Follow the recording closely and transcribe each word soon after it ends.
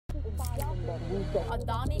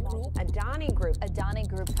Adani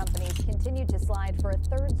Group companies continue to slide for a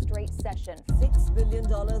third straight session. $6 billion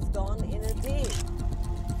gone in a day.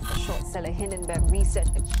 Short seller Hindenburg Research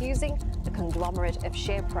accusing the conglomerate of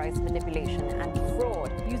share price manipulation and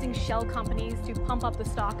fraud. Using shell companies to pump up the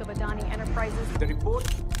stock of Adani Enterprises. The report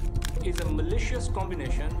is a malicious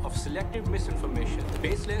combination of selective misinformation,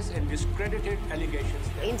 baseless and discredited allegations.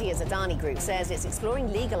 India's Adani Group says it's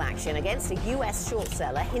exploring legal action against a US short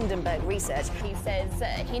seller, Hindenburg Research. He says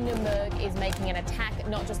Hindenburg is making an attack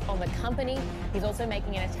not just on the company, he's also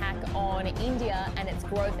making an attack on India and its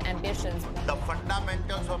growth ambitions. The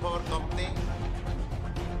fundamentals of our company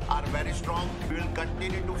are very strong. We will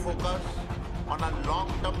continue to focus on a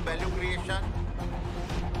long-term value creation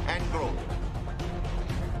and growth.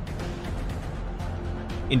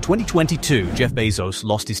 In 2022, Jeff Bezos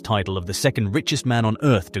lost his title of the second richest man on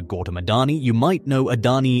earth to Gautam Adani. You might know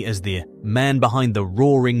Adani as the man behind the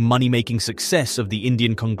roaring money-making success of the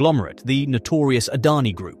Indian conglomerate, the notorious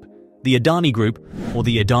Adani Group. The Adani Group, or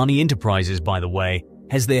the Adani Enterprises by the way,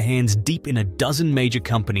 has their hands deep in a dozen major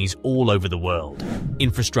companies all over the world.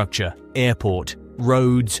 Infrastructure, airport,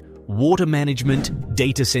 roads, water management,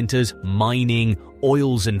 data centers, mining,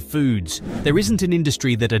 oils and foods. There isn't an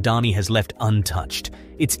industry that Adani has left untouched.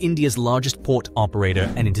 It's India's largest port operator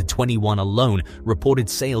and in 2021 alone reported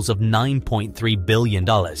sales of $9.3 billion.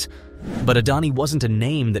 But Adani wasn't a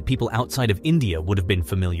name that people outside of India would have been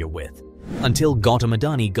familiar with, until Gautam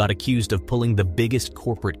Adani got accused of pulling the biggest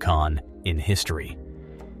corporate con in history.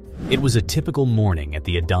 It was a typical morning at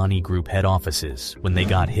the Adani Group head offices when they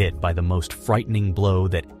got hit by the most frightening blow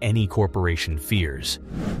that any corporation fears.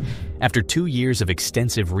 After 2 years of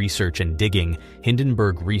extensive research and digging,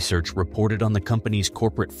 Hindenburg Research reported on the company's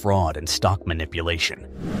corporate fraud and stock manipulation.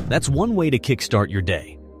 That's one way to kickstart your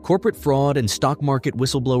day. Corporate fraud and stock market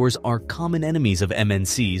whistleblowers are common enemies of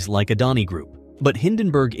MNCs like Adani Group. But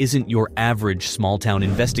Hindenburg isn't your average small-town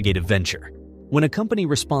investigative venture. When a company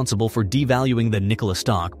responsible for devaluing the Nikola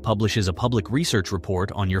stock publishes a public research report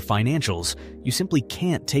on your financials, you simply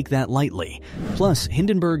can't take that lightly. Plus,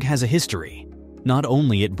 Hindenburg has a history. Not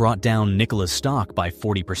only it brought down Nikola's stock by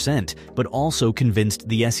 40%, but also convinced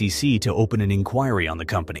the SEC to open an inquiry on the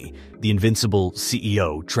company. The invincible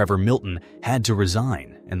CEO, Trevor Milton, had to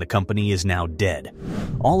resign, and the company is now dead.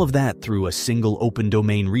 All of that through a single open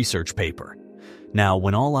domain research paper. Now,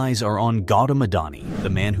 when all eyes are on Gautam Adani, the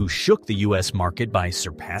man who shook the US market by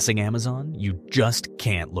surpassing Amazon, you just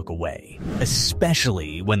can't look away.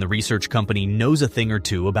 Especially when the research company knows a thing or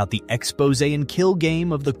two about the expose and kill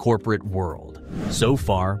game of the corporate world. So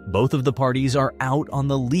far, both of the parties are out on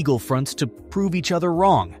the legal fronts to prove each other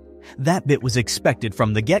wrong. That bit was expected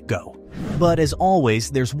from the get-go. But as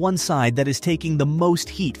always, there's one side that is taking the most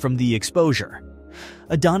heat from the exposure.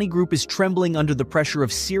 Adani Group is trembling under the pressure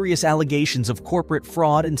of serious allegations of corporate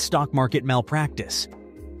fraud and stock market malpractice.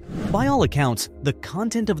 By all accounts, the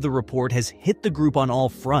content of the report has hit the group on all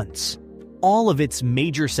fronts. All of its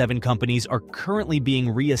major 7 companies are currently being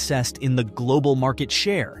reassessed in the global market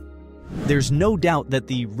share. There's no doubt that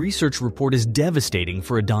the research report is devastating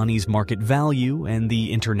for Adani's market value and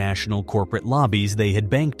the international corporate lobbies they had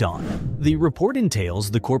banked on. The report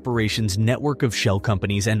entails the corporation's network of shell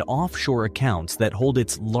companies and offshore accounts that hold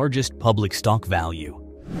its largest public stock value.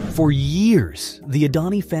 For years, the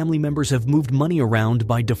Adani family members have moved money around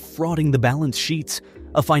by defrauding the balance sheets,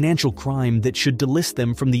 a financial crime that should delist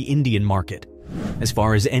them from the Indian market. As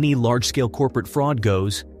far as any large-scale corporate fraud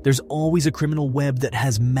goes, there's always a criminal web that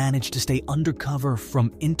has managed to stay undercover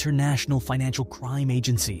from international financial crime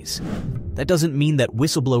agencies. That doesn't mean that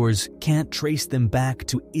whistleblowers can't trace them back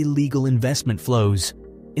to illegal investment flows.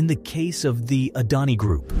 In the case of the Adani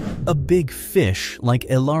Group, a big fish like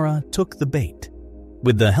Elara took the bait.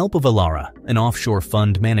 With the help of Elara, an offshore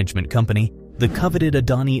fund management company, the coveted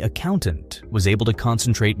Adani accountant was able to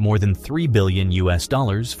concentrate more than $3 billion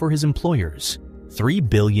for his employers. $3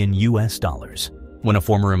 billion. When a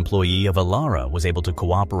former employee of Elara was able to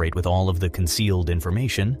cooperate with all of the concealed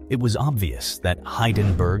information, it was obvious that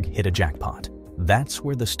Hindenburg hit a jackpot. That's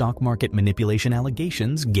where the stock market manipulation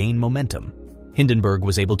allegations gain momentum. Hindenburg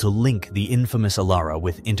was able to link the infamous Elara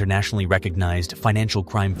with internationally recognized financial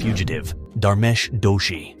crime fugitive Dharmesh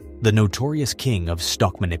Doshi, the notorious king of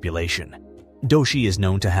stock manipulation. Doshi is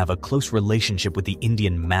known to have a close relationship with the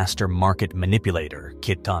Indian master market manipulator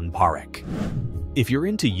Ketan Parekh. If you're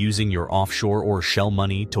into using your offshore or shell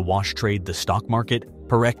money to wash trade the stock market,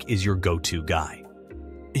 Parekh is your go-to guy.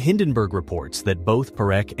 Hindenburg reports that both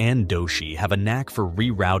Parekh and Doshi have a knack for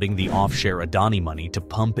rerouting the offshore Adani money to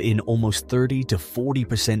pump in almost 30 to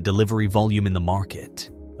 40% delivery volume in the market,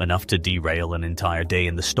 enough to derail an entire day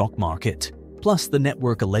in the stock market. Plus, the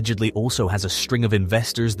network allegedly also has a string of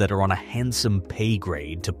investors that are on a handsome pay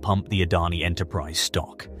grade to pump the Adani Enterprise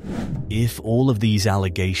stock. If all of these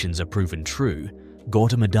allegations are proven true,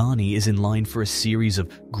 Gautam Adani is in line for a series of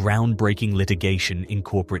groundbreaking litigation in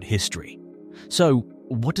corporate history. So,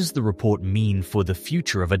 what does the report mean for the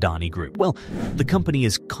future of Adani Group? Well, the company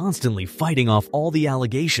is constantly fighting off all the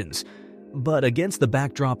allegations, but against the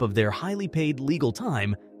backdrop of their highly paid legal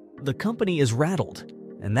time, the company is rattled.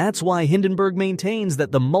 And that's why Hindenburg maintains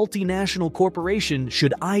that the multinational corporation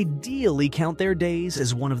should ideally count their days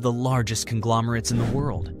as one of the largest conglomerates in the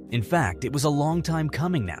world. In fact, it was a long time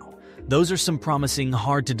coming now. Those are some promising,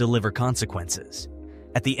 hard-to-deliver consequences.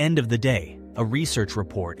 At the end of the day, a research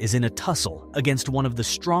report is in a tussle against one of the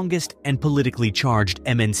strongest and politically charged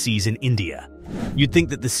MNCs in India. You'd think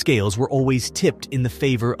that the scales were always tipped in the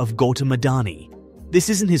favor of Gautam Adani. This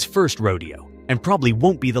isn't his first rodeo, and probably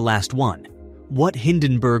won't be the last one. What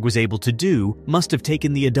Hindenburg was able to do must have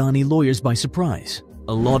taken the Adani lawyers by surprise.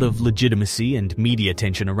 A lot of legitimacy and media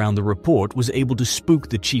attention around the report was able to spook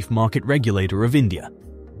the chief market regulator of India,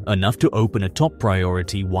 enough to open a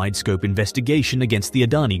top-priority wide-scope investigation against the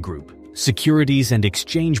Adani Group. Securities and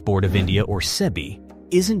Exchange Board of India, or SEBI,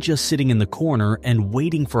 isn't just sitting in the corner and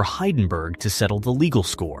waiting for Hindenburg to settle the legal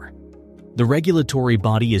score. The regulatory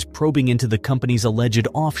body is probing into the company's alleged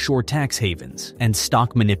offshore tax havens and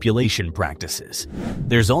stock manipulation practices.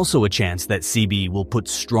 There's also a chance that SEBI will put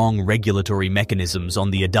strong regulatory mechanisms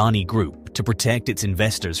on the Adani Group to protect its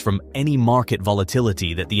investors from any market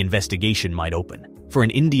volatility that the investigation might open. For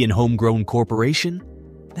an Indian homegrown corporation,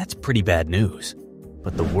 that's pretty bad news.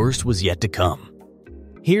 But the worst was yet to come.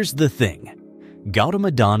 Here's the thing. Gautam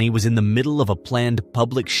Adani was in the middle of a planned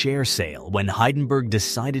public share sale when Hindenburg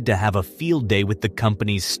decided to have a field day with the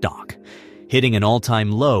company's stock. Hitting an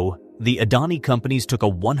all-time low, the Adani companies took a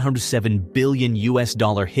 $107 billion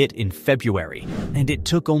hit in February, and it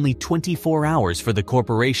took only 24 hours for the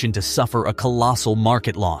corporation to suffer a colossal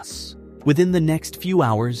market loss. Within the next few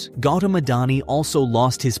hours, Gautam Adani also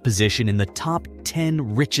lost his position in the top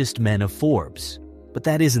 10 richest men of Forbes. But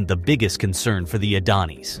that isn't the biggest concern for the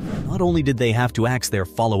Adanis. Not only did they have to axe their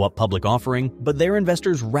follow-up public offering, but their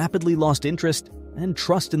investors rapidly lost interest and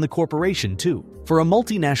trust in the corporation too. For a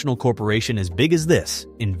multinational corporation as big as this,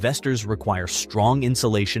 investors require strong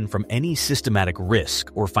insulation from any systematic risk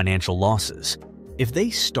or financial losses. If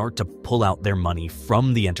they start to pull out their money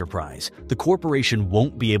from the enterprise, the corporation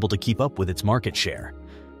won't be able to keep up with its market share.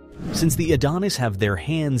 Since the Adanis have their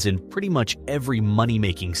hands in pretty much every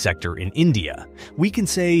money-making sector in India, we can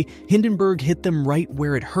say Hindenburg hit them right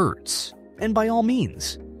where it hurts. And by all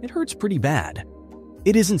means, it hurts pretty bad.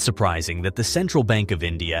 It isn't surprising that the Central Bank of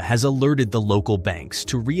India has alerted the local banks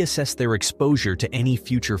to reassess their exposure to any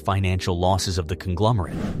future financial losses of the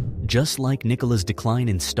conglomerate. Just like Nikola's decline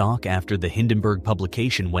in stock after the Hindenburg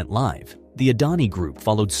publication went live, the Adani Group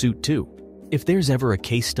followed suit too. If there's ever a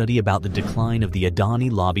case study about the decline of the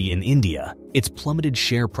Adani lobby in India, its plummeted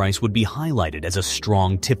share price would be highlighted as a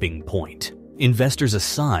strong tipping point. Investors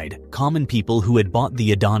aside, common people who had bought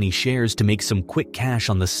the Adani shares to make some quick cash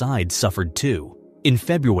on the side suffered too. In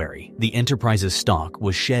February, the enterprise's stock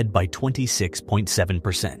was shed by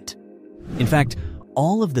 26.7%. In fact,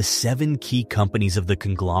 all of the 7 key companies of the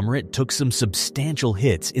conglomerate took some substantial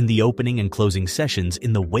hits in the opening and closing sessions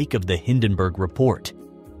in the wake of the Hindenburg report.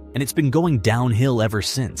 And it's been going downhill ever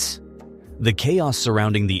since. The chaos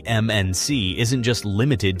surrounding the MNC isn't just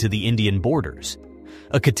limited to the Indian borders.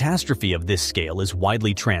 A catastrophe of this scale is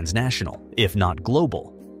widely transnational, if not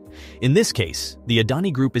global. In this case, the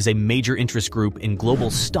Adani Group is a major interest group in global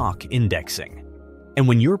stock indexing. And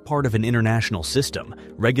when you're part of an international system,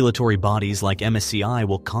 regulatory bodies like MSCI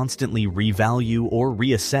will constantly revalue or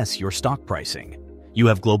reassess your stock pricing. You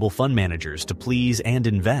have global fund managers to please and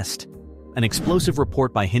invest. An explosive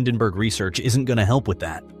report by Hindenburg Research isn't going to help with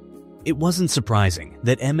that. It wasn't surprising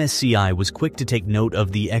that MSCI was quick to take note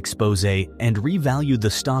of the expose and revalue the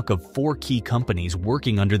stock of 4 key companies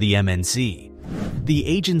working under the MNC. The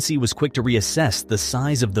agency was quick to reassess the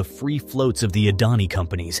size of the free floats of the Adani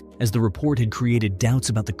companies, as the report had created doubts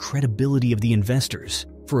about the credibility of the investors.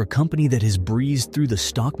 For a company that has breezed through the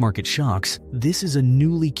stock market shocks, this is a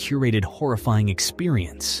newly curated, horrifying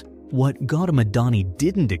experience. What Gautam Adani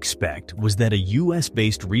didn't expect was that a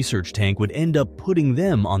US-based research tank would end up putting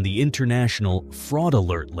them on the international fraud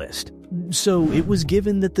alert list. So it was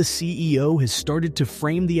given that the CEO has started to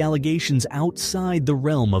frame the allegations outside the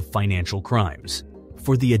realm of financial crimes.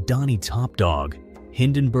 For the Adani top dog,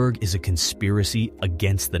 Hindenburg is a conspiracy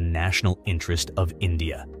against the national interest of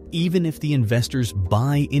India. Even if the investors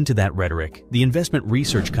buy into that rhetoric, the investment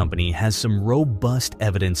research company has some robust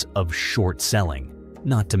evidence of short selling.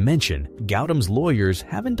 Not to mention, Gautam's lawyers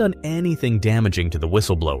haven't done anything damaging to the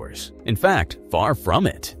whistleblowers. In fact, far from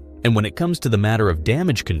it. And when it comes to the matter of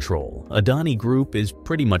damage control, Adani Group is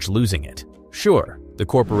pretty much losing it. Sure, the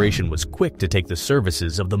corporation was quick to take the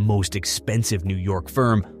services of the most expensive New York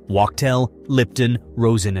firm, Wachtell, Lipton,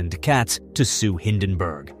 Rosen & Katz, to sue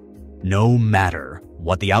Hindenburg. No matter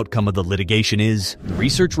what the outcome of the litigation is, the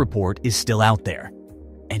research report is still out there,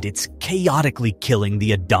 and it's chaotically killing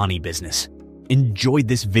the Adani business. Enjoyed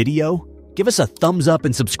this video? Give us a thumbs up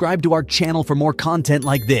and subscribe to our channel for more content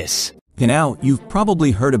like this. Now, you've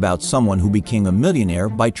probably heard about someone who became a millionaire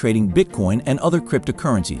by trading Bitcoin and other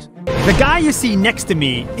cryptocurrencies. The guy you see next to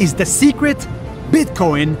me is the secret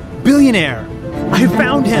Bitcoin billionaire. I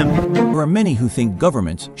found him. There are many who think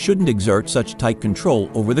governments shouldn't exert such tight control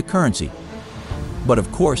over the currency. But of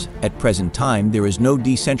course, at present time, there is no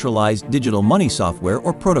decentralized digital money software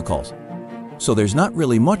or protocols. So there's not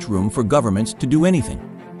really much room for governments to do anything.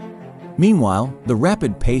 Meanwhile, the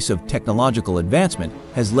rapid pace of technological advancement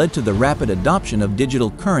has led to the rapid adoption of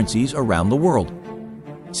digital currencies around the world.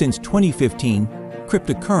 Since 2015,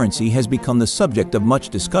 cryptocurrency has become the subject of much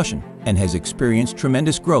discussion and has experienced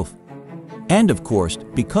tremendous growth. And of course,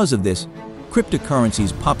 because of this,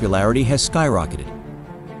 cryptocurrency's popularity has skyrocketed.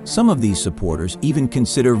 Some of these supporters even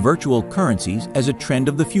consider virtual currencies as a trend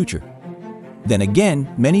of the future. Then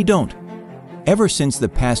again, many don't. Ever since the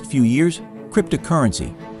past few years,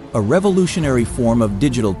 cryptocurrency, a revolutionary form of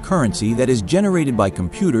digital currency that is generated by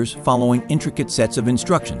computers following intricate sets of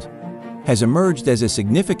instructions, has emerged as a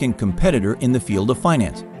significant competitor in the field of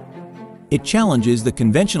finance. It challenges the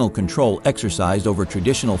conventional control exercised over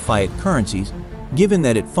traditional fiat currencies, given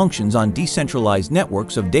that it functions on decentralized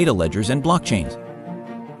networks of data ledgers and blockchains.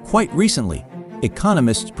 Quite recently,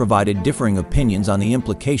 economists provided differing opinions on the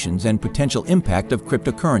implications and potential impact of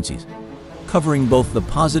cryptocurrencies, covering both the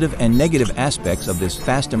positive and negative aspects of this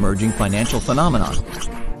fast-emerging financial phenomenon.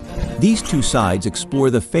 These two sides explore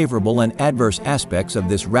the favorable and adverse aspects of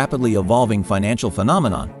this rapidly evolving financial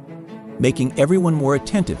phenomenon, making everyone more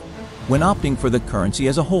attentive when opting for the currency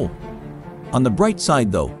as a whole. On the bright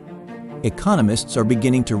side, though, economists are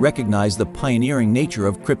beginning to recognize the pioneering nature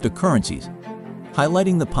of cryptocurrencies,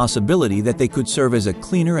 highlighting the possibility that they could serve as a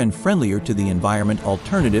cleaner and friendlier to the environment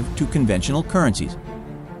alternative to conventional currencies.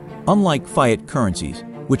 Unlike fiat currencies,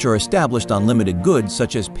 which are established on limited goods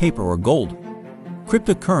such as paper or gold,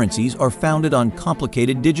 cryptocurrencies are founded on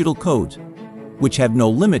complicated digital codes, which have no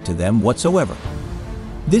limit to them whatsoever.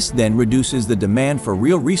 This then reduces the demand for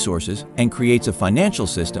real resources and creates a financial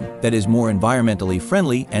system that is more environmentally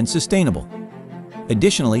friendly and sustainable.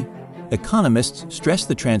 Additionally, economists stress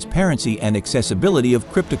the transparency and accessibility of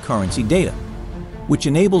cryptocurrency data, which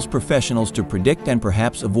enables professionals to predict and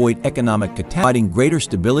perhaps avoid economic catastrophes, providing greater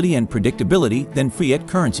stability and predictability than fiat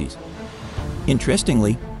currencies.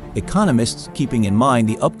 Interestingly, economists keeping in mind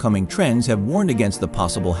the upcoming trends have warned against the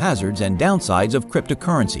possible hazards and downsides of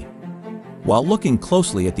cryptocurrency. While looking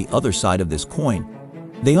closely at the other side of this coin,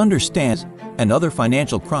 they understand and other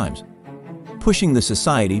financial crimes, pushing the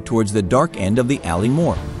society towards the dark end of the alley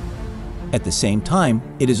more. At the same time,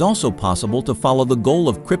 it is also possible to follow the goal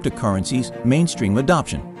of cryptocurrency's mainstream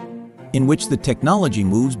adoption, in which the technology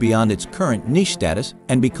moves beyond its current niche status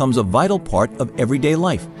and becomes a vital part of everyday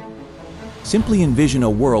life. Simply envision a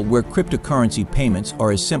world where cryptocurrency payments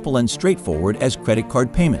are as simple and straightforward as credit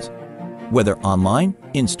card payments, whether online,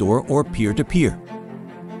 in-store, or peer-to-peer.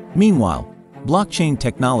 Meanwhile, blockchain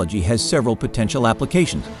technology has several potential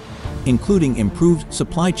applications, including improved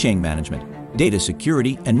supply chain management, data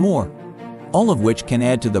security, and more, all of which can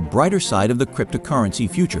add to the brighter side of the cryptocurrency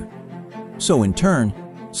future. So in turn,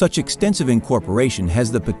 such extensive incorporation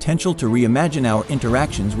has the potential to reimagine our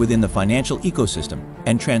interactions within the financial ecosystem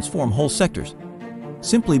and transform whole sectors,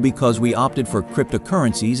 simply because we opted for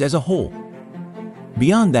cryptocurrencies as a whole.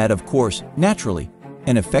 Beyond that, of course, naturally,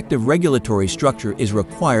 an effective regulatory structure is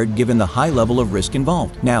required given the high level of risk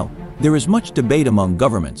involved. Now, there is much debate among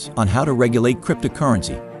governments on how to regulate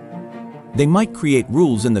cryptocurrency. They might create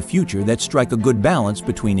rules in the future that strike a good balance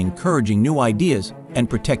between encouraging new ideas and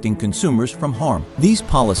protecting consumers from harm. These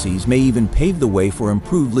policies may even pave the way for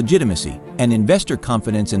improved legitimacy and investor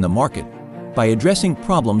confidence in the market by addressing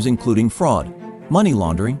problems including fraud, money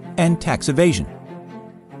laundering, and tax evasion.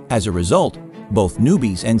 As a result, both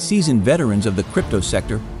newbies and seasoned veterans of the crypto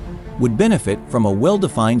sector would benefit from a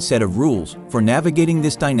well-defined set of rules for navigating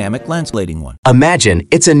this dynamic landscape one. Imagine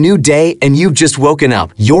it's a new day and you've just woken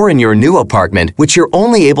up. You're in your new apartment, which you're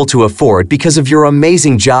only able to afford because of your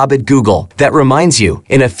amazing job at Google. That reminds you,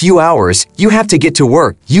 in a few hours, you have to get to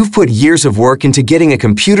work. You've put years of work into getting a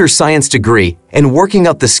computer science degree and working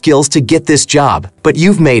up the skills to get this job. But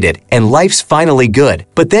you've made it, and life's finally good.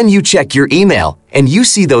 But then you check your email, and you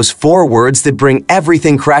see those 4 words that bring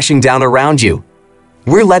everything crashing down around you.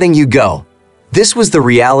 We're letting you go. This was the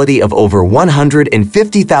reality of over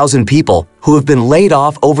 150,000 people who have been laid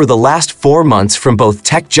off over the last 4 months from both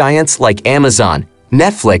tech giants like Amazon,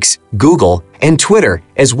 Netflix, Google, and Twitter,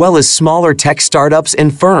 as well as smaller tech startups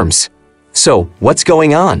and firms. So, what's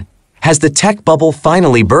going on? Has the tech bubble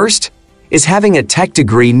finally burst? Is having a tech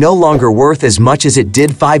degree no longer worth as much as it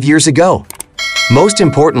did 5 years ago? Most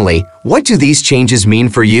importantly, what do these changes mean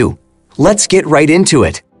for you? Let's get right into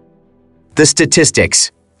it. The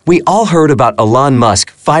statistics. We all heard about Elon Musk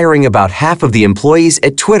firing about half of the employees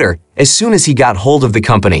at Twitter as soon as he got hold of the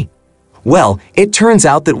company. Well, it turns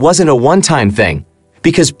out that wasn't a one-time thing,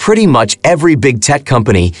 because pretty much every big tech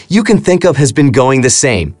company you can think of has been going the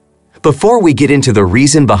same. Before we get into the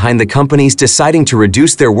reason behind the companies deciding to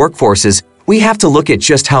reduce their workforces, we have to look at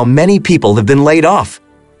just how many people have been laid off.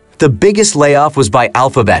 The biggest layoff was by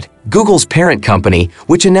Alphabet, Google's parent company,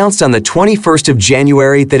 which announced on the 21st of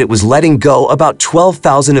January that it was letting go about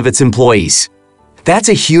 12,000 of its employees. That's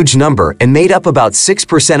a huge number and made up about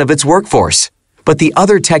 6% of its workforce. But the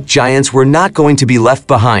other tech giants were not going to be left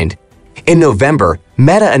behind. In November,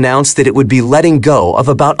 Meta announced that it would be letting go of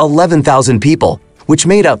about 11,000 people, which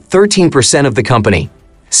made up 13% of the company.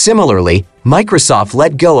 Similarly, Microsoft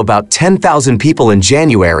let go about 10,000 people in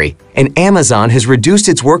January, and Amazon has reduced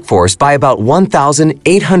its workforce by about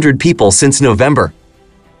 1,800 people since November.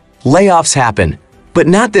 Layoffs happen, but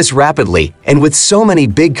not this rapidly, and with so many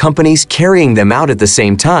big companies carrying them out at the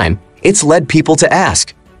same time, it's led people to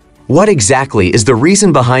ask, what exactly is the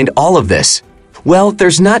reason behind all of this? Well,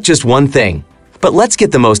 there's not just one thing, but let's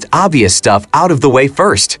get the most obvious stuff out of the way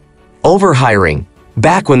first. Overhiring.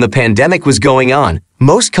 Back when the pandemic was going on,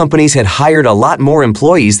 most companies had hired a lot more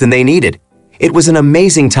employees than they needed. It was an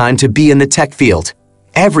amazing time to be in the tech field.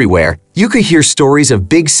 Everywhere, you could hear stories of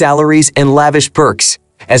big salaries and lavish perks.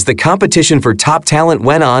 As the competition for top talent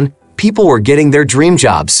went on, people were getting their dream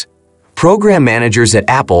jobs. Program managers at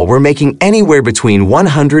Apple were making anywhere between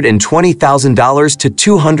 $120,000 to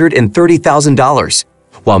 $230,000.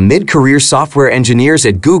 While mid-career software engineers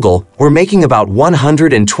at Google were making about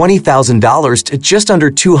 $120,000 to just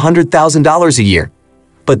under $200,000 a year.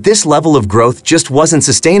 But this level of growth just wasn't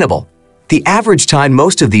sustainable. The average time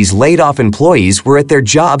most of these laid-off employees were at their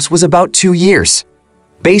jobs was about 2 years.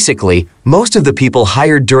 Basically, most of the people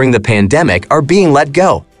hired during the pandemic are being let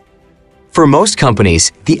go. For most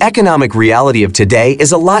companies, the economic reality of today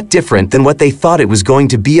is a lot different than what they thought it was going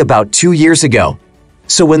to be about 2 years ago.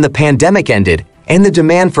 So when the pandemic ended, and the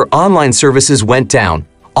demand for online services went down,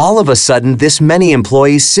 all of a sudden this many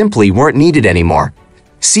employees simply weren't needed anymore.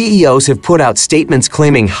 CEOs have put out statements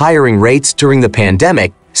claiming hiring rates during the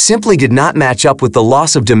pandemic simply did not match up with the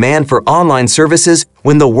loss of demand for online services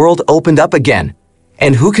when the world opened up again.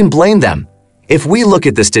 And who can blame them? If we look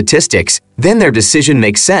at the statistics, then their decision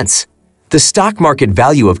makes sense. The stock market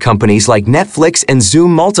value of companies like Netflix and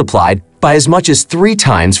Zoom multiplied by as much as 3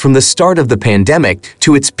 times from the start of the pandemic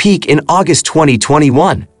to its peak in August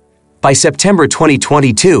 2021. By September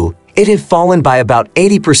 2022, it had fallen by about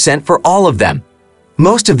 80% for all of them.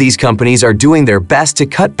 Most of these companies are doing their best to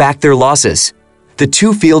cut back their losses. The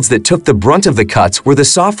 2 fields that took the brunt of the cuts were the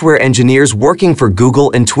software engineers working for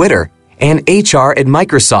Google and Twitter, and HR at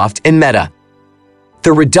Microsoft and Meta.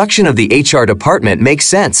 The reduction of the HR department makes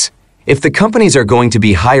sense. If the companies are going to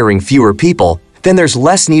be hiring fewer people, then there's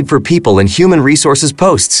less need for people in human resources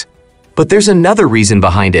posts. But there's another reason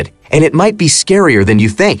behind it, and it might be scarier than you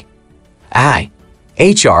think.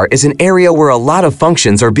 HR is an area where a lot of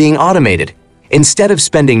functions are being automated. Instead of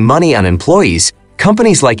spending money on employees,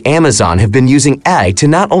 companies like Amazon have been using AI to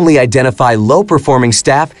not only identify low-performing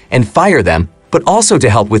staff and fire them, but also to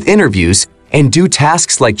help with interviews and do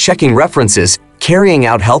tasks like checking references, carrying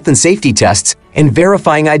out health and safety tests, and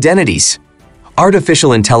verifying identities.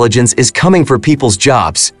 Artificial intelligence is coming for people's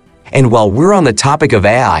jobs. And while we're on the topic of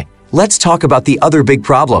AI, let's talk about the other big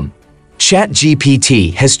problem.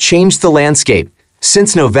 ChatGPT has changed the landscape.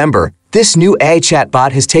 Since November, this new AI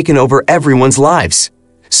chatbot has taken over everyone's lives.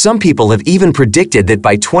 Some people have even predicted that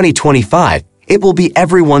by 2025, it will be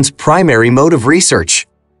everyone's primary mode of research.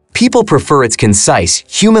 People prefer its concise,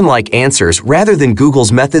 human-like answers rather than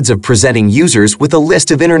Google's methods of presenting users with a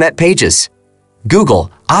list of internet pages.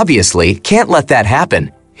 Google, obviously, can't let that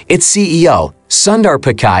happen. Its CEO, Sundar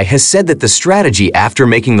Pichai, has said that the strategy after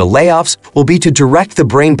making the layoffs will be to direct the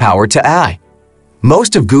brainpower to AI.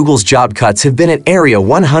 Most of Google's job cuts have been at Area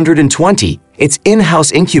 120, its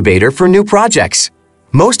in-house incubator for new projects.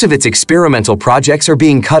 Most of its experimental projects are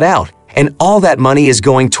being cut out, and all that money is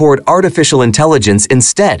going toward artificial intelligence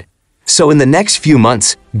instead. So in the next few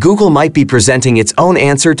months, Google might be presenting its own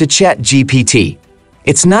answer to ChatGPT.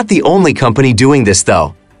 It's not the only company doing this,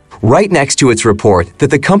 though. Right next to its report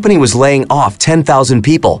that the company was laying off 10,000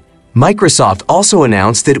 people, Microsoft also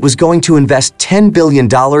announced that it was going to invest $10 billion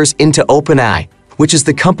into OpenAI, which is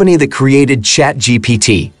the company that created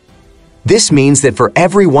ChatGPT. This means that for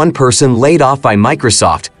every one person laid off by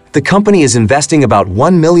Microsoft, the company is investing about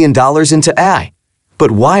 $1 million into AI.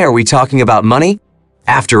 But why are we talking about money?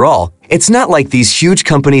 After all, it's not like these huge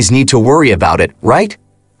companies need to worry about it, right?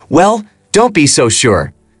 Well, don't be so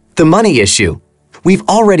sure. The money issue. We've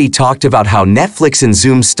already talked about how Netflix and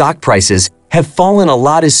Zoom's stock prices have fallen a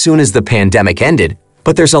lot as soon as the pandemic ended,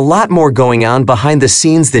 but there's a lot more going on behind the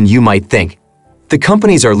scenes than you might think. The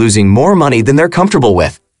companies are losing more money than they're comfortable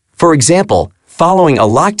with. For example, following a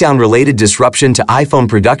lockdown-related disruption to iPhone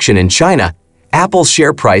production in China, Apple's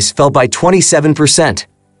share price fell by 27%.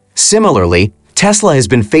 Similarly, Tesla has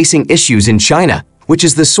been facing issues in China, which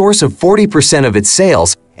is the source of 40% of its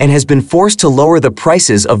sales, and has been forced to lower the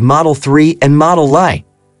prices of Model 3 and Model Y.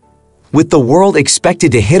 With the world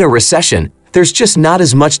expected to hit a recession, there's just not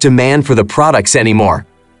as much demand for the products anymore.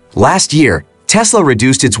 Last year, Tesla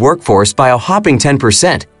reduced its workforce by a whopping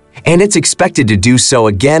 10%, and it's expected to do so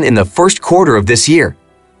again in the first quarter of this year.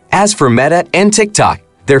 As for Meta and TikTok,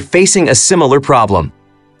 they're facing a similar problem.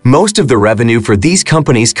 Most of the revenue for these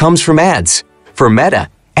companies comes from ads. For Meta,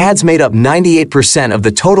 ads made up 98% of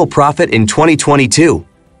the total profit in 2022.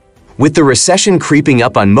 With the recession creeping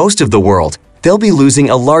up on most of the world, they'll be losing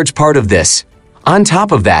a large part of this. On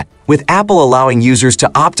top of that, with Apple allowing users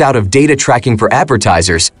to opt out of data tracking for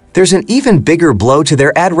advertisers, there's an even bigger blow to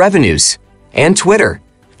their ad revenues. And Twitter.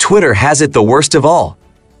 Twitter has it the worst of all.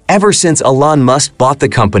 Ever since Elon Musk bought the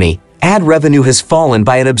company, ad revenue has fallen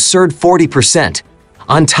by an absurd 40%.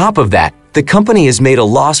 On top of that, the company has made a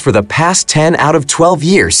loss for the past 10 out of 12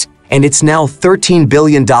 years, and it's now $13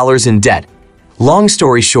 billion in debt. Long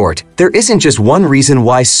story short, there isn't just one reason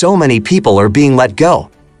why so many people are being let go.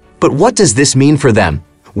 But what does this mean for them?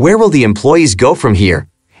 Where will the employees go from here?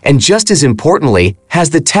 And just as importantly, has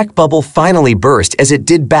the tech bubble finally burst as it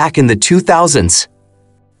did back in the 2000s?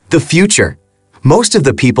 The future. Most of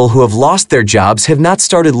the people who have lost their jobs have not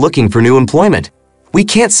started looking for new employment. We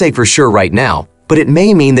can't say for sure right now, but it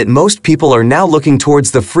may mean that most people are now looking towards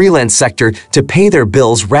the freelance sector to pay their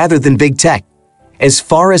bills rather than big tech. As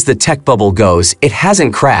far as the tech bubble goes, it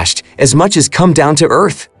hasn't crashed as much as come down to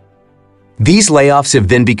earth. These layoffs have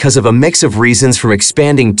been because of a mix of reasons, from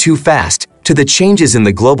expanding too fast to the changes in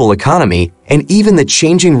the global economy and even the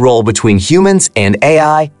changing role between humans and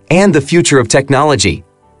AI and the future of technology.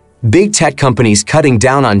 Big tech companies cutting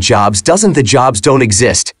down on jobs doesn't mean the jobs don't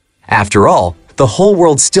exist. After all, the whole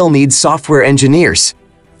world still needs software engineers.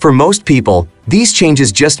 For most people, these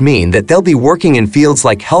changes just mean that they'll be working in fields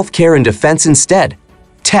like healthcare and defense instead.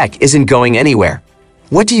 Tech isn't going anywhere.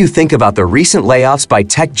 What do you think about the recent layoffs by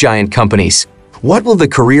tech giant companies? What will the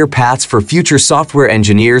career paths for future software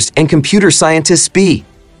engineers and computer scientists be?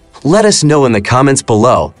 Let us know in the comments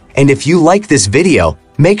below, and if you like this video,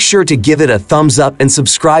 make sure to give it a thumbs up and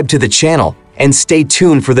subscribe to the channel, and stay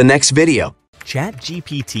tuned for the next video.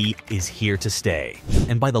 ChatGPT is here to stay,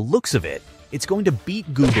 and by the looks of it, it's going to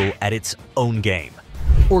beat Google at its own game.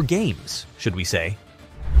 Or games, should we say.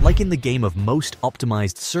 Like in the game of most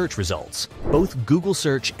optimized search results, both Google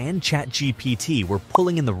Search and ChatGPT were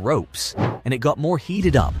pulling in the ropes, and it got more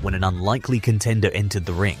heated up when an unlikely contender entered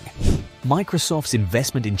the ring. Microsoft's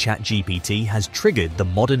investment in ChatGPT has triggered the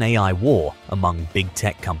modern AI war among big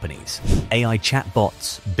tech companies. AI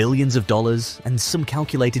chatbots, billions of dollars, and some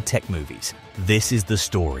calculated tech movies. This is the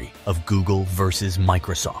story of Google versus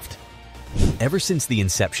Microsoft. Ever since the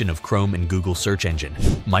inception of Chrome and Google search engine,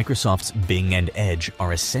 Microsoft's Bing and Edge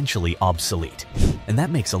are essentially obsolete. And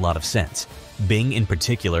that makes a lot of sense. Bing in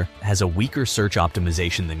particular has a weaker search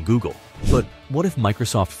optimization than Google. But what if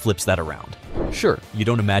Microsoft flips that around? Sure, you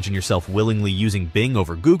don't imagine yourself willingly using Bing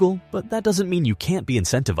over Google, but that doesn't mean you can't be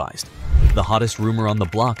incentivized. The hottest rumor on the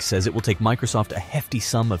block says it will take Microsoft a hefty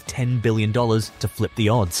sum of $10 billion to flip the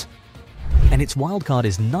odds. And its wildcard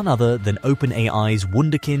is none other than OpenAI's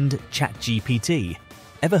wunderkind ChatGPT.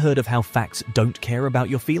 Ever heard of how facts don't care about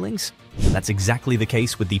your feelings? That's exactly the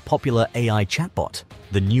case with the popular AI chatbot.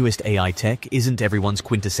 The newest AI tech isn't everyone's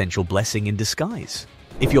quintessential blessing in disguise.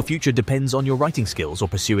 If your future depends on your writing skills or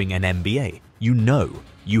pursuing an MBA, you know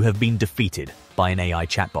you have been defeated by an AI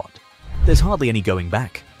chatbot. There's hardly any going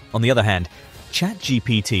back. On the other hand,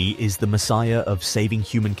 ChatGPT is the messiah of saving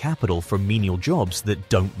human capital from menial jobs that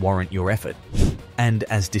don't warrant your effort. And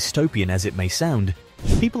as dystopian as it may sound,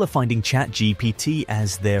 people are finding ChatGPT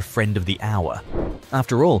as their friend of the hour.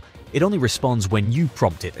 After all, it only responds when you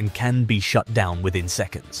prompt it and can be shut down within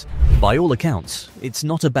seconds. By all accounts, it's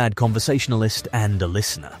not a bad conversationalist and a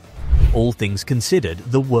listener. All things considered,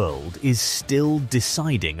 the world is still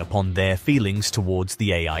deciding upon their feelings towards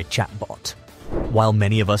the AI chatbot. While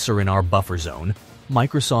many of us are in our buffer zone,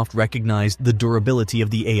 Microsoft recognized the durability of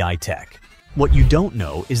the AI tech. What you don't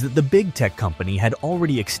know is that the big tech company had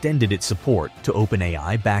already extended its support to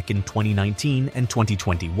OpenAI back in 2019 and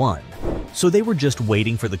 2021. So they were just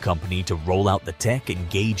waiting for the company to roll out the tech and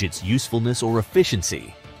gauge its usefulness or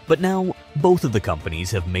efficiency. But now, both of the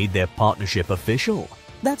companies have made their partnership official.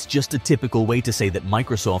 That's just a typical way to say that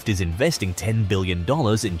Microsoft is investing $10 billion in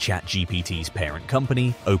ChatGPT's parent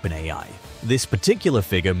company, OpenAI. This particular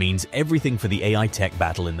figure means everything for the AI tech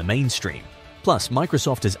battle in the mainstream. Plus,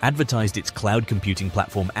 Microsoft has advertised its cloud computing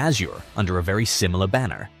platform Azure under a very similar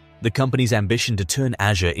banner. The company's ambition to turn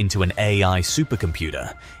Azure into an AI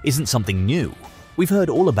supercomputer isn't something new. We've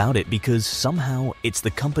heard all about it because somehow it's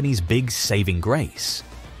the company's big saving grace.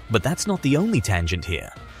 But that's not the only tangent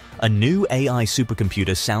here. A new AI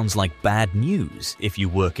supercomputer sounds like bad news if you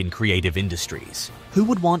work in creative industries. Who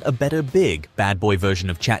would want a better big, bad boy version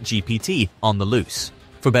of ChatGPT on the loose?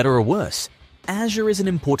 For better or worse, Azure is an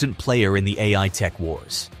important player in the AI tech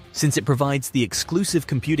wars. Since it provides the exclusive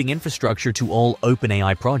computing infrastructure to all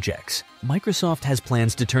OpenAI projects, Microsoft has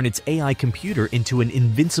plans to turn its AI computer into an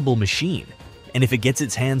invincible machine. And if it gets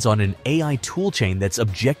its hands on an AI toolchain that's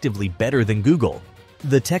objectively better than Google,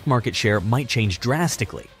 the tech market share might change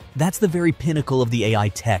drastically. That's the very pinnacle of the AI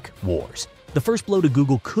tech wars. The first blow to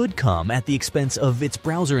Google could come at the expense of its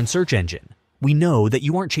browser and search engine. We know that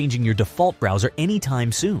you aren't changing your default browser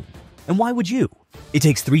anytime soon. And why would you? It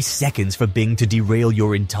takes 3 seconds for Bing to derail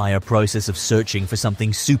your entire process of searching for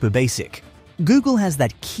something super basic. Google has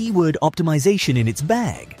that keyword optimization in its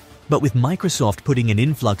bag. But with Microsoft putting an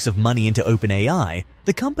influx of money into OpenAI,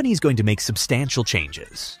 the company is going to make substantial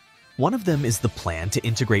changes. One of them is the plan to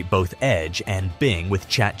integrate both Edge and Bing with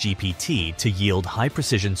ChatGPT to yield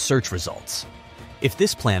high-precision search results. If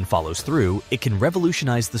this plan follows through, it can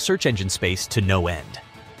revolutionize the search engine space to no end.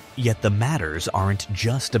 Yet the matters aren't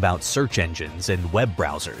just about search engines and web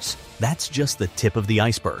browsers. That's just the tip of the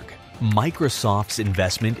iceberg. Microsoft's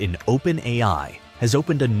investment in OpenAI has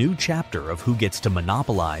opened a new chapter of who gets to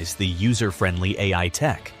monopolize the user-friendly AI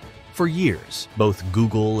tech. For years, both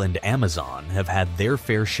Google and Amazon have had their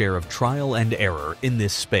fair share of trial and error in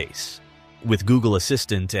this space. With Google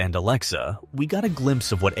Assistant and Alexa, we got a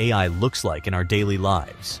glimpse of what AI looks like in our daily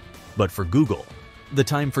lives. But for Google, the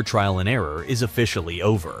time for trial and error is officially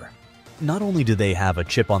over. Not only do they have a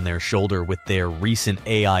chip on their shoulder with their recent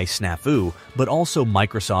AI snafu, but also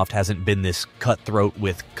Microsoft hasn't been this cutthroat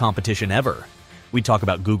with competition ever. We talk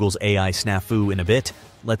about Google's AI snafu in a bit.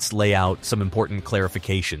 Let's lay out some important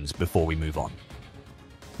clarifications before we move on.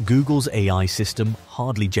 Google's AI system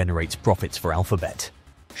hardly generates profits for Alphabet.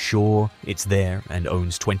 Sure, it's there and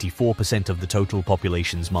owns 24% of the total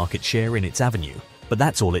population's market share in its avenue, but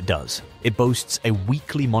that's all it does. It boasts a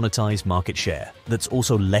weakly monetized market share that's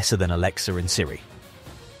also lesser than Alexa and Siri.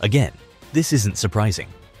 Again, this isn't surprising.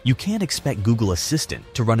 You can't expect Google Assistant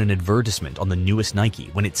to run an advertisement on the newest Nike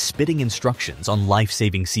when it's spitting instructions on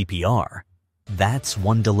life-saving CPR. That's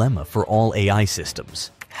one dilemma for all AI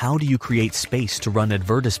systems. How do you create space to run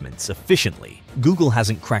advertisements efficiently? Google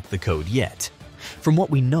hasn't cracked the code yet. From what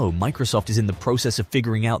we know, Microsoft is in the process of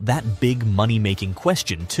figuring out that big money-making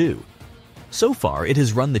question too. So far, it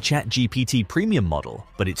has run the ChatGPT premium model,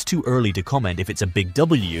 but it's too early to comment if it's a big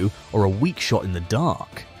W or a weak shot in the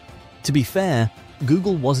dark. To be fair,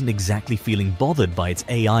 Google wasn't exactly feeling bothered by its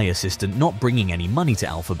AI assistant not bringing any money to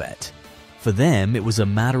Alphabet. For them, it was a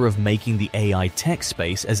matter of making the AI tech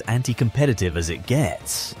space as anti-competitive as it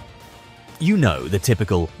gets. You know the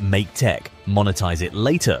typical make tech, monetize it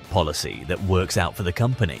later policy that works out for the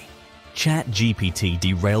company. ChatGPT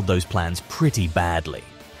derailed those plans pretty badly,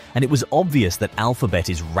 and it was obvious that Alphabet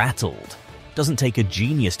is rattled. Doesn't take a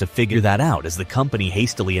genius to figure that out as the company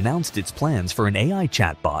hastily announced its plans for an AI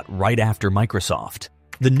chatbot right after Microsoft.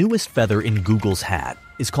 The newest feather in Google's hat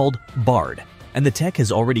is called Bard, and the tech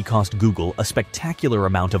has already cost Google a spectacular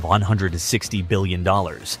amount of $160 billion.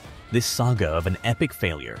 This saga of an epic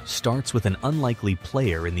failure starts with an unlikely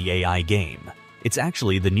player in the AI game. It's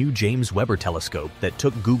actually the new James Webb telescope that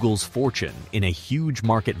took Google's fortune in a huge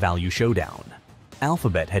market value showdown.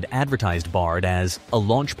 Alphabet had advertised Bard as a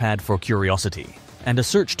launchpad for curiosity and a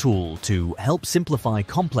search tool to help simplify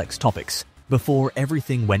complex topics before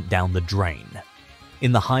everything went down the drain.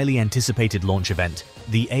 In the highly anticipated launch event,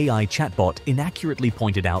 the AI chatbot inaccurately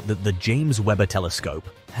pointed out that the James Webb Telescope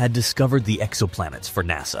had discovered the exoplanets for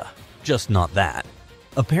NASA. Just not that.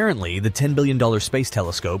 Apparently, the $10 billion space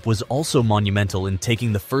telescope was also monumental in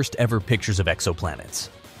taking the first ever pictures of exoplanets.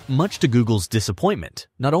 Much to Google's disappointment,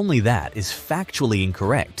 not only that is factually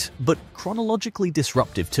incorrect, but chronologically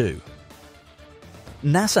disruptive too.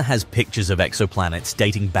 NASA has pictures of exoplanets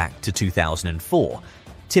dating back to 2004.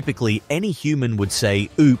 Typically, any human would say,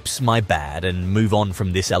 "Oops, my bad," and move on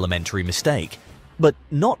from this elementary mistake. But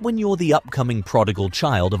not when you're the upcoming prodigal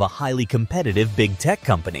child of a highly competitive big tech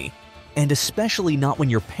company. And especially not when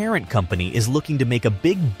your parent company is looking to make a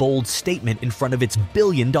big, bold statement in front of its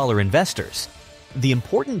billion-dollar investors. The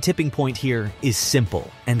important tipping point here is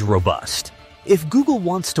simple and robust. If Google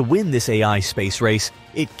wants to win this AI space race,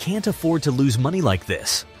 it can't afford to lose money like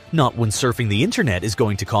this. Not when surfing the internet is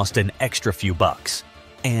going to cost an extra few bucks.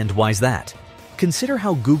 And why's that? Consider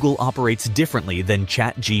how Google operates differently than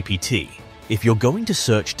ChatGPT. If you're going to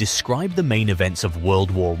search "describe the main events of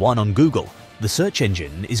World War I" on Google, the search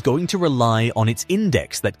engine is going to rely on its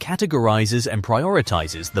index that categorizes and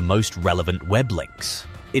prioritizes the most relevant web links.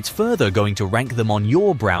 It's further going to rank them on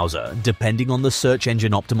your browser depending on the search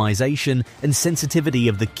engine optimization and sensitivity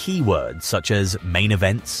of the keywords such as main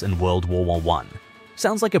events and World War I.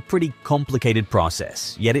 Sounds like a pretty complicated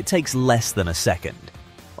process, yet it takes less than a second.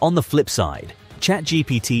 On the flip side,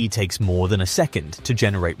 ChatGPT takes more than a second to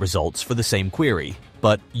generate results for the same query,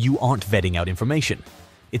 but you aren't vetting out information.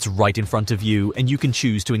 It's right in front of you, and you can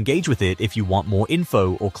choose to engage with it if you want more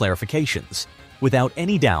info or clarifications. Without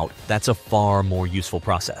any doubt, that's a far more useful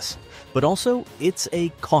process. But also, it's a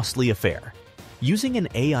costly affair. Using an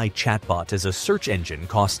AI chatbot as a search engine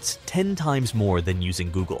costs 10 times more than using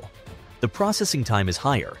Google. The processing time is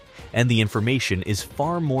higher, and the information is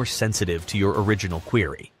far more sensitive to your original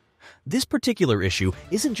query. This particular issue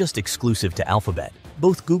isn't just exclusive to Alphabet.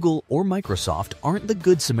 Both Google or Microsoft aren't the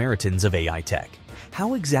good Samaritans of AI tech.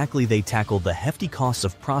 How exactly they tackle the hefty costs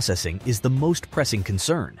of processing is the most pressing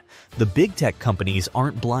concern. The big tech companies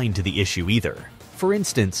aren't blind to the issue either. For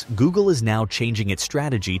instance, Google is now changing its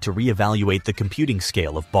strategy to reevaluate the computing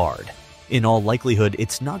scale of Bard. In all likelihood,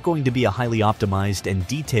 it's not going to be a highly optimized and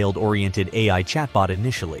detailed-oriented AI chatbot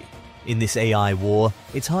initially. In this AI war,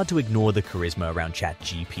 it's hard to ignore the charisma around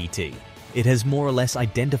ChatGPT. It has more or less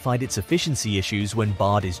identified its efficiency issues when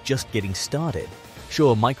Bard is just getting started.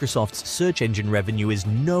 Sure, Microsoft's search engine revenue is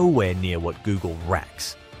nowhere near what Google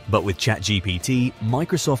racks. But with ChatGPT,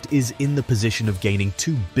 Microsoft is in the position of gaining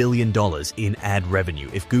 $2 billion in ad revenue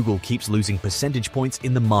if Google keeps losing percentage points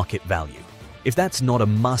in the market value. If that's not a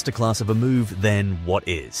masterclass of a move, then what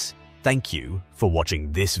is? Thank you for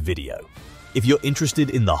watching this video. If you're interested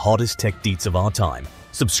in the hottest tech deets of our time,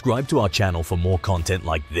 subscribe to our channel for more content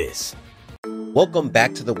like this. Welcome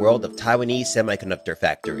back to the world of Taiwanese semiconductor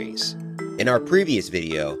factories. In our previous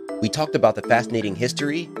video, we talked about the fascinating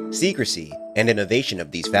history, secrecy, and innovation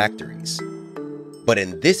of these factories. But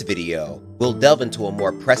in this video, we'll delve into a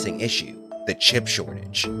more pressing issue, the chip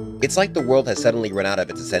shortage. It's like the world has suddenly run out of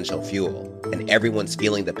its essential fuel, and everyone's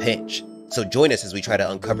feeling the pinch. So join us as we try to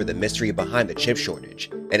uncover the mystery behind the chip shortage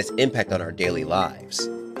and its impact on our daily lives.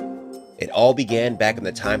 It all began back in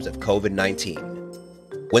the times of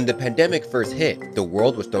COVID-19. When the pandemic first hit, the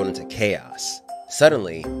world was thrown into chaos.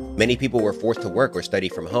 Suddenly, many people were forced to work or study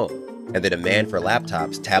from home, and the demand for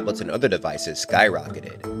laptops, tablets, and other devices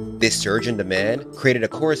skyrocketed. This surge in demand created a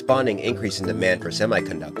corresponding increase in demand for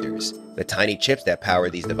semiconductors, the tiny chips that power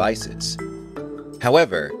these devices.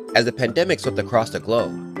 However, as the pandemic swept across the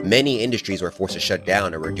globe, many industries were forced to shut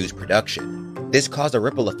down or reduce production. This caused a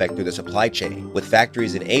ripple effect through the supply chain, with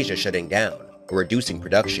factories in Asia shutting down or reducing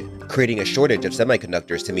production, creating a shortage of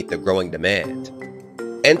semiconductors to meet the growing demand.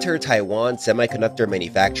 Enter Taiwan Semiconductor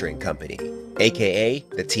Manufacturing Company, aka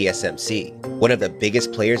the TSMC, one of the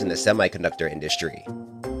biggest players in the semiconductor industry.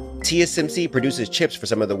 TSMC produces chips for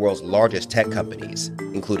some of the world's largest tech companies,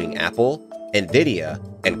 including Apple, Nvidia,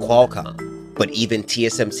 and Qualcomm. But even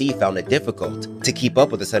TSMC found it difficult to keep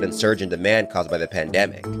up with the sudden surge in demand caused by the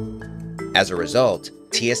pandemic. As a result,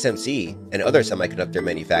 TSMC and other semiconductor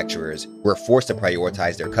manufacturers were forced to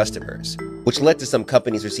prioritize their customers, which led to some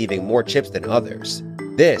companies receiving more chips than others.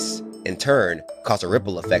 This, in turn, caused a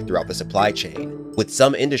ripple effect throughout the supply chain, with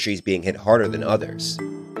some industries being hit harder than others.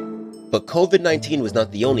 But COVID-19 was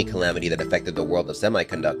not the only calamity that affected the world of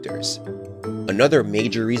semiconductors. Another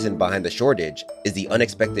major reason behind the shortage is the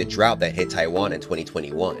unexpected drought that hit Taiwan in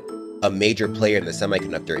 2021, a major player in the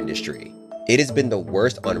semiconductor industry. It has been the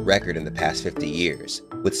worst on record in the past 50 years,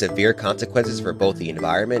 with severe consequences for both the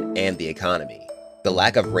environment and the economy. The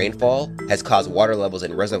lack of rainfall has caused water levels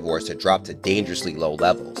in reservoirs to drop to dangerously low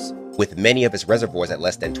levels, with many of its reservoirs at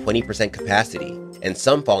less than 20% capacity and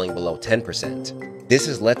some falling below 10%. This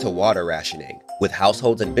has led to water rationing, with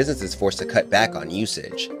households and businesses forced to cut back on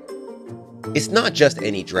usage. It's not just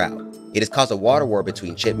any drought. It has caused a water war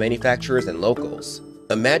between chip manufacturers and locals.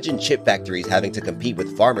 Imagine chip factories having to compete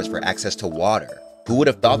with farmers for access to water. Who would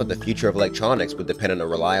have thought that the future of electronics would depend on a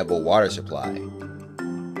reliable water supply?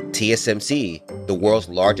 TSMC, the world's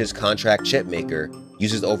largest contract chip maker,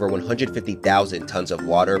 uses over 150,000 tons of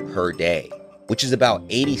water per day, which is about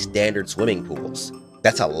 80 standard swimming pools.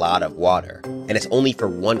 That's a lot of water, and it's only for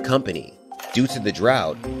one company. Due to the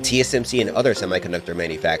drought, TSMC and other semiconductor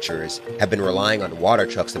manufacturers have been relying on water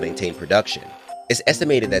trucks to maintain production. It's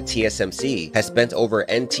estimated that TSMC has spent over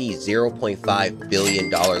NT $0.5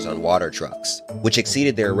 billion on water trucks, which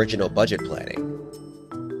exceeded their original budget planning.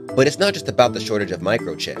 But it's not just about the shortage of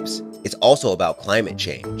microchips, it's also about climate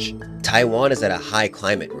change. Taiwan is at a high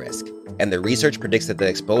climate risk, and the research predicts that the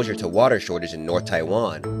exposure to water shortage in North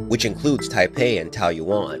Taiwan, which includes Taipei and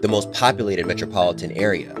Taoyuan, the most populated metropolitan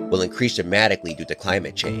area, will increase dramatically due to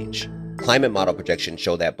climate change. Climate model projections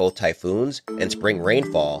show that both typhoons and spring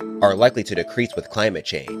rainfall are likely to decrease with climate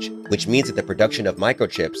change, which means that the production of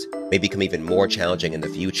microchips may become even more challenging in the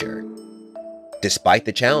future. Despite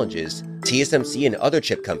the challenges, TSMC and other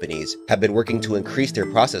chip companies have been working to increase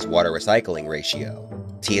their process water recycling ratio.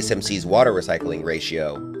 TSMC's water recycling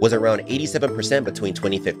ratio was around 87% between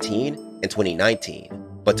 2015 and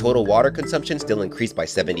 2019, but total water consumption still increased by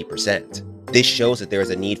 70%. This shows that there is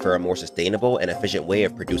a need for a more sustainable and efficient way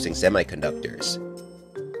of producing semiconductors.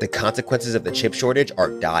 The consequences of the chip shortage are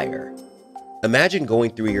dire. Imagine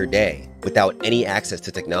going through your day without any access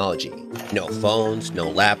to technology. No phones,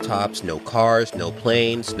 no laptops, no cars, no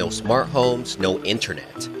planes, no smart homes, no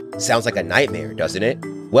internet. Sounds like a nightmare, doesn't it?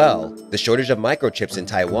 Well, the shortage of microchips in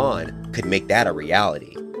Taiwan could make that a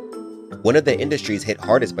reality. One of the industries hit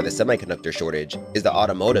hardest by the semiconductor shortage is the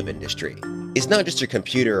automotive industry. It's not just your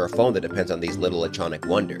computer or phone that depends on these little electronic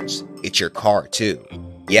wonders. It's your car too.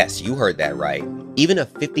 Yes, you heard that right. Even a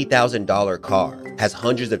 $50,000 car has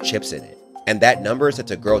hundreds of chips in it. And that number is set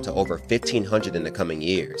to grow to over 1,500 in the coming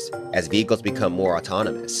years, as vehicles become more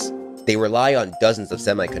autonomous. They rely on dozens of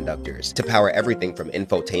semiconductors to power everything from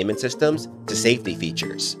infotainment systems to safety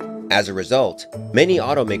features. As a result, many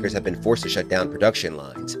automakers have been forced to shut down production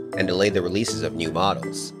lines and delay the releases of new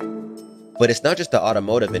models. But it's not just the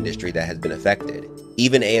automotive industry that has been affected.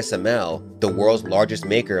 Even ASML, the world's largest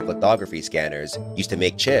maker of lithography scanners used to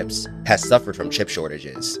make chips, has suffered from chip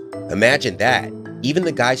shortages. Imagine that. Even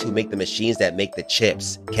the guys who make the machines that make the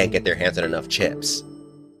chips can't get their hands on enough chips.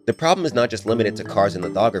 The problem is not just limited to cars and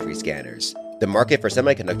lithography scanners. The market for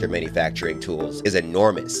semiconductor manufacturing tools is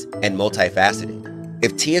enormous and multifaceted.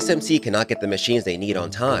 If TSMC cannot get the machines they need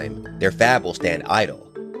on time, their fab will stand idle.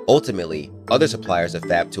 Ultimately, other suppliers of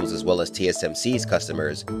fab tools as well as TSMC's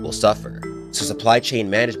customers will suffer, so supply chain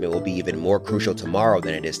management will be even more crucial tomorrow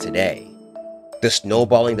than it is today. The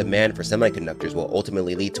snowballing demand for semiconductors will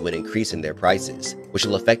ultimately lead to an increase in their prices, which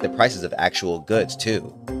will affect the prices of actual goods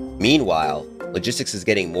too. Meanwhile, logistics is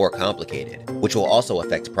getting more complicated, which will also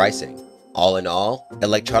affect pricing. All in all,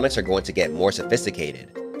 electronics are going to get more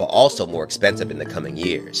sophisticated, but also more expensive in the coming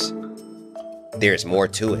years. There's more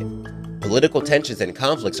to it. Political tensions and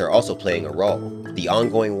conflicts are also playing a role. The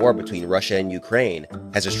ongoing war between Russia and Ukraine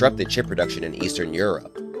has disrupted chip production in Eastern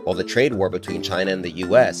Europe, while the trade war between China and the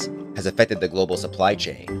US has affected the global supply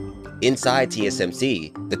chain. Inside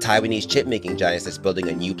TSMC, the Taiwanese chip-making giant that's building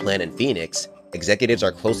a new plant in Phoenix, executives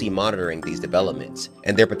are closely monitoring these developments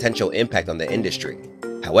and their potential impact on the industry.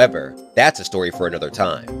 However, that's a story for another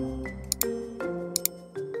time.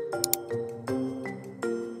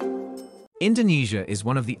 Indonesia is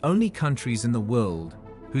one of the only countries in the world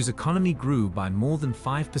whose economy grew by more than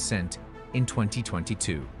 5% in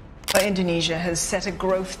 2022. Indonesia has set a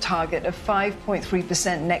growth target of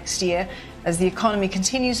 5.3% next year as the economy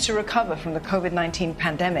continues to recover from the COVID-19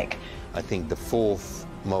 pandemic. I think the fourth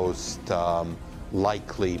most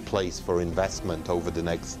likely place for investment over the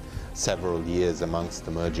next several years amongst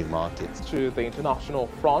emerging markets. To the international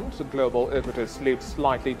front, global equities slipped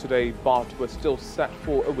slightly today but were still set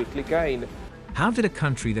for a weekly gain. How did a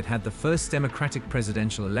country that had the first democratic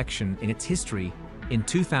presidential election in its history in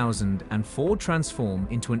 2004 transform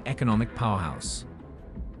into an economic powerhouse?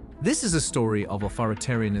 This is a story of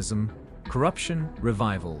authoritarianism, corruption,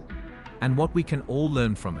 revival, and what we can all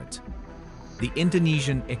learn from it. The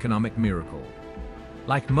Indonesian economic miracle.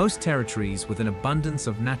 Like most territories with an abundance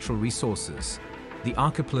of natural resources, the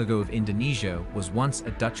archipelago of Indonesia was once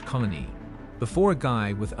a Dutch colony, before a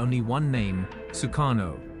guy with only one name,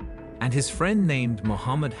 Sukarno, and his friend named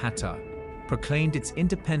Muhammad Hatta proclaimed its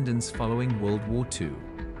independence following World War II.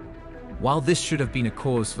 While this should have been a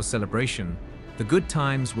cause for celebration, the good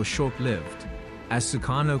times were short-lived, as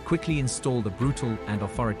Sukarno quickly installed a brutal and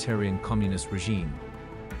authoritarian communist regime,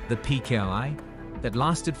 the PKI, that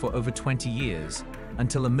lasted for over 20 years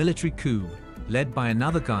until a military coup led by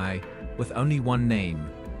another guy with only one name,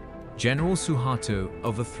 General Suharto,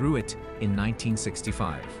 overthrew it in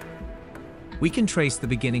 1965. We can trace the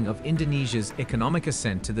beginning of Indonesia's economic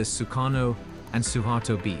ascent to this Sukarno and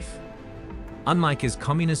Suharto beef. Unlike his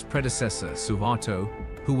communist predecessor, Suharto,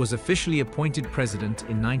 who was officially appointed president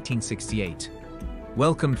in 1968,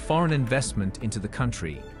 welcomed foreign investment into the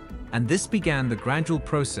country, and this began the gradual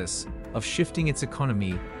process of shifting its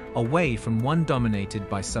economy away from one dominated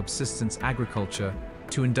by subsistence agriculture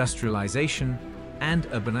to industrialization and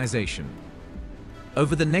urbanization.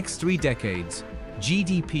 Over the next 3 decades,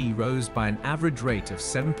 GDP rose by an average rate of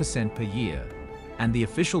 7% per year, and the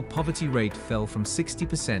official poverty rate fell from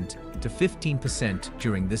 60% to 15%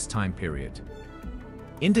 during this time period.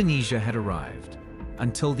 Indonesia had arrived,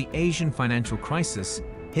 until the Asian financial crisis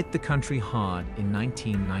hit the country hard in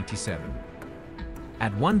 1997.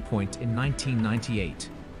 At one point in 1998,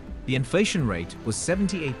 the inflation rate was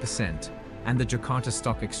 78% and the Jakarta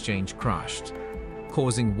Stock Exchange crashed,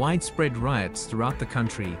 causing widespread riots throughout the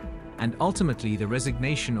country and ultimately the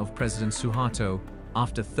resignation of President Suharto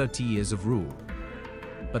after 30 years of rule.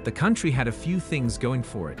 But the country had a few things going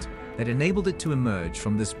for it that enabled it to emerge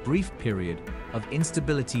from this brief period of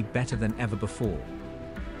instability better than ever before.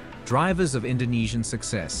 Drivers of Indonesian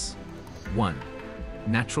success. 1.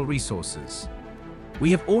 Natural resources. We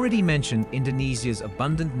have already mentioned Indonesia's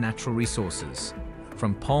abundant natural resources,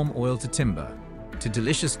 from palm oil to timber, to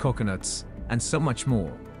delicious coconuts, and so much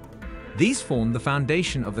more. These form the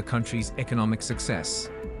foundation of the country's economic success.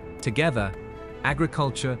 Together,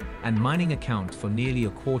 agriculture and mining account for nearly a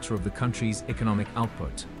quarter of the country's economic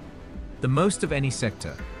output, the most of any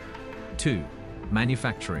sector. 2.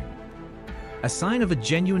 Manufacturing. A sign of a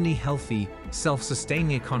genuinely healthy,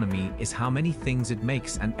 self-sustaining economy is how many things it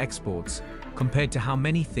makes and exports compared to how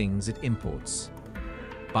many things it imports.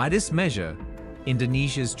 By this measure,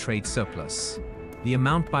 Indonesia's trade surplus, the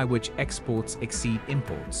amount by which exports exceed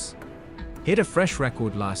imports, hit a fresh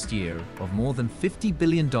record last year of more than $50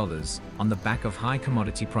 billion on the back of high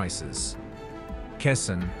commodity prices.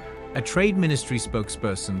 Kesan, a trade ministry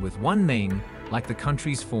spokesperson with one name like the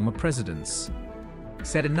country's former presidents,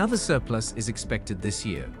 said another surplus is expected this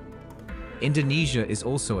year. Indonesia is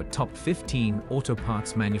also a top 15 auto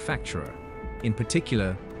parts manufacturer, in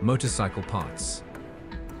particular motorcycle parts.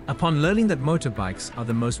 Upon learning that motorbikes are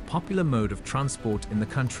the most popular mode of transport in the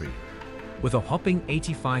country, with a whopping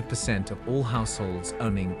 85% of all households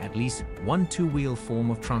owning at least one two-wheel form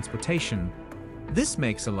of transportation, this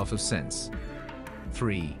makes a lot of sense.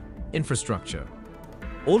 3. Infrastructure.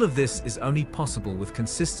 All of this is only possible with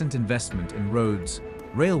consistent investment in roads,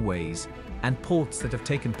 railways, and ports that have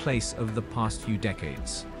taken place over the past few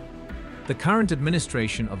decades. The current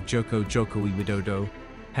administration of Joko Widodo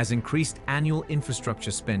has increased annual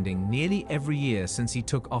infrastructure spending nearly every year since he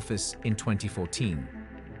took office in 2014.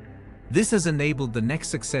 This has enabled the next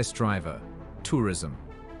success driver, tourism.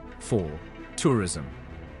 4. Tourism.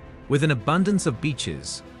 With an abundance of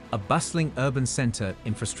beaches, a bustling urban center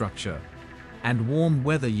infrastructure, and warm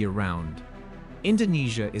weather year-round,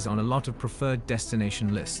 Indonesia is on a lot of preferred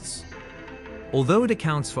destination lists. Although it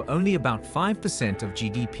accounts for only about 5% of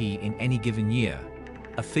GDP in any given year,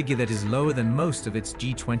 a figure that is lower than most of its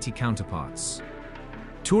G20 counterparts.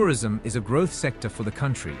 Tourism is a growth sector for the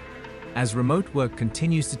country, as remote work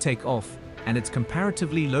continues to take off and its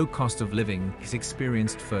comparatively low cost of living is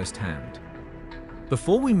experienced firsthand.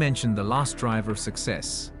 Before we mention the last driver of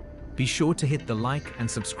success, be sure to hit the like and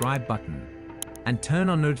subscribe button, and turn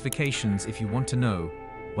on notifications if you want to know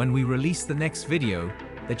when we release the next video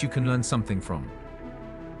that you can learn something from.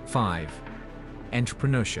 5.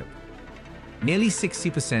 Entrepreneurship. Nearly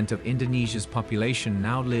 60% of Indonesia's population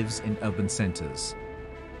now lives in urban centers.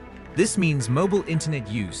 This means mobile internet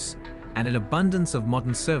use and an abundance of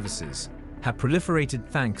modern services have proliferated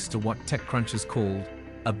thanks to what TechCrunchers called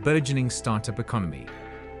a burgeoning startup economy.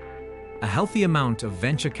 A healthy amount of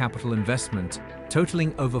venture capital investment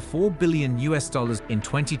totaling over $4 billion in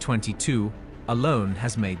 2022 alone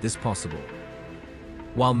has made this possible.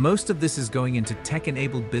 While most of this is going into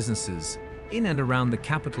tech-enabled businesses in and around the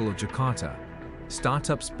capital of Jakarta,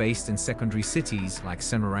 startups based in secondary cities like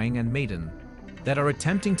Semarang and Medan that are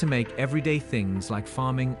attempting to make everyday things like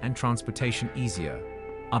farming and transportation easier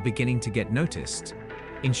are beginning to get noticed,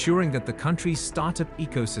 ensuring that the country's startup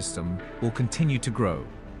ecosystem will continue to grow.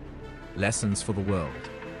 Lessons for the world.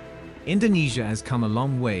 Indonesia has come a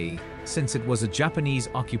long way since it was a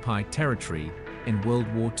Japanese-occupied territory in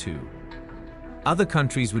World War II. Other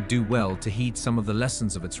countries would do well to heed some of the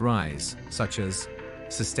lessons of its rise, such as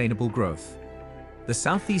sustainable growth. The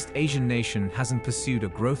Southeast Asian nation hasn't pursued a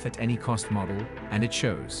growth-at-any-cost model, and it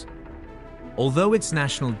shows. Although its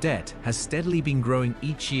national debt has steadily been growing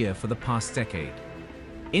each year for the past decade,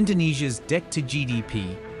 Indonesia's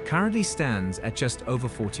debt-to-GDP currently stands at just over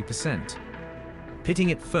 40%, pitting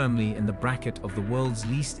it firmly in the bracket of the world's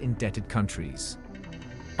least indebted countries.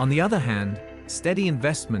 On the other hand, steady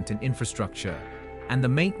investment in infrastructure and the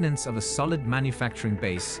maintenance of a solid manufacturing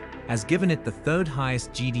base has given it the third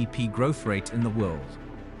highest GDP growth rate in the world,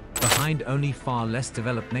 behind only far less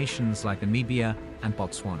developed nations like Namibia and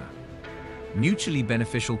Botswana. Mutually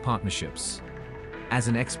beneficial partnerships. As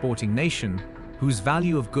an exporting nation, whose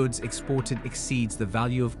value of goods exported exceeds the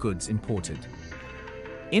value of goods imported,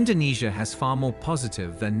 Indonesia has far more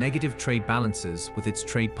positive than negative trade balances with its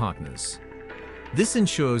trade partners. This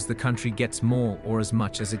ensures the country gets more or as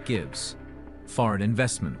much as it gives. Foreign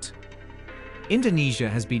investment. Indonesia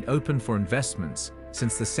has been open for investments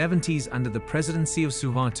since the 70s under the presidency of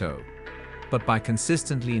Suharto, but by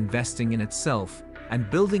consistently investing in itself and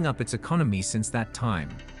building up its economy since that time,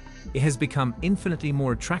 it has become infinitely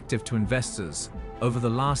more attractive to investors over the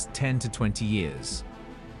last 10 to 20 years.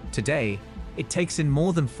 Today, it takes in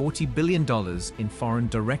more than $40 billion in foreign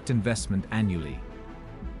direct investment annually.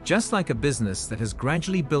 Just like a business that has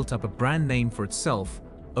gradually built up a brand name for itself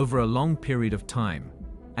over a long period of time,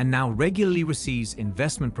 and now regularly receives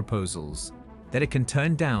investment proposals that it can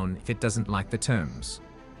turn down if it doesn't like the terms.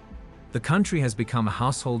 The country has become a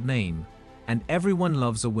household name, and everyone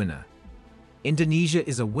loves a winner. Indonesia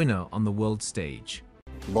is a winner on the world stage.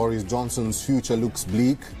 Boris Johnson's future looks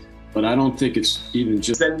bleak. But I don't think it's even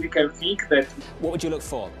just... Then we can think that... What would you look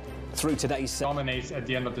for through today's... dominates at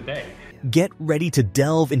the end of the day. Get ready to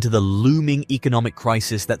delve into the looming economic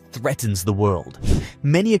crisis that threatens the world.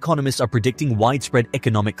 Many economists are predicting widespread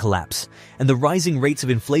economic collapse, and the rising rates of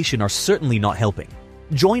inflation are certainly not helping.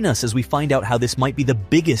 Join us as we find out how this might be the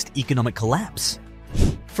biggest economic collapse.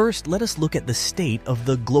 First, let us look at the state of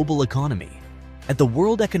the global economy. At the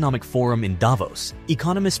World Economic Forum in Davos,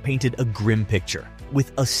 economists painted a grim picture,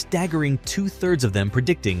 with a staggering 2/3 of them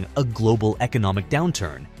predicting a global economic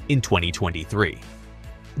downturn in 2023.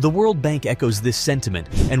 The World Bank echoes this sentiment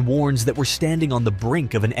and warns that we're standing on the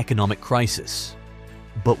brink of an economic crisis.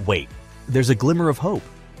 But wait, there's a glimmer of hope.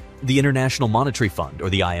 The International Monetary Fund, or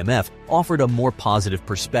the IMF, offered a more positive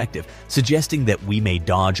perspective, suggesting that we may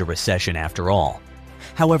dodge a recession after all.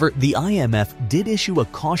 However, the IMF did issue a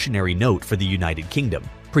cautionary note for the United Kingdom,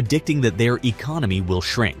 predicting that their economy will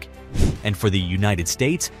shrink. And for the United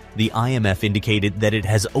States, the IMF indicated that it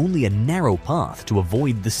has only a narrow path to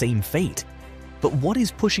avoid the same fate. But what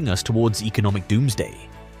is pushing us towards economic doomsday?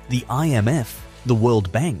 The IMF, the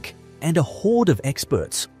World Bank, and a horde of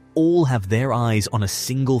experts all have their eyes on a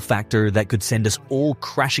single factor that could send us all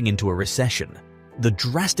crashing into a recession: the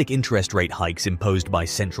drastic interest rate hikes imposed by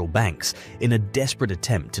central banks in a desperate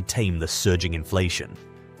attempt to tame the surging inflation.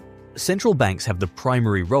 Central banks have the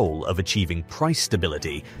primary role of achieving price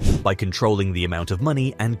stability by controlling the amount of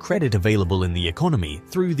money and credit available in the economy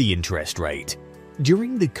through the interest rate.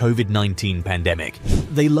 During the COVID-19 pandemic,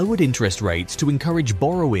 they lowered interest rates to encourage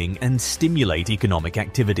borrowing and stimulate economic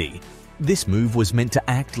activity. This move was meant to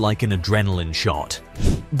act like an adrenaline shot.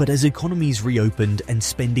 But as economies reopened and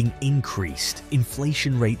spending increased,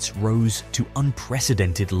 inflation rates rose to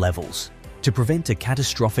unprecedented levels. To prevent a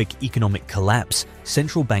catastrophic economic collapse,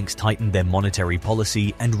 central banks tightened their monetary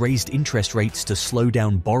policy and raised interest rates to slow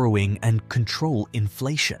down borrowing and control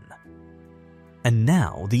inflation. And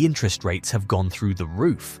now the interest rates have gone through the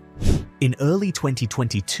roof. In early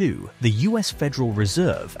 2022, the US Federal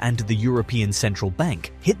Reserve and the European Central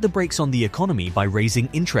Bank hit the brakes on the economy by raising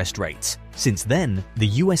interest rates. Since then, the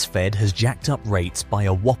US Fed has jacked up rates by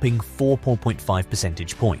a whopping 4.5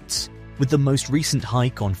 percentage points, with the most recent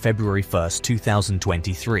hike on February 1,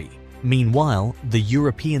 2023. Meanwhile, the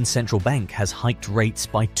European Central Bank has hiked rates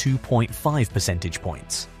by 2.5 percentage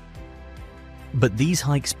points. But these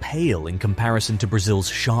hikes pale in comparison to Brazil's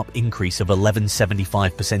sharp increase of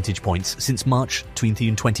 11.75 percentage points since March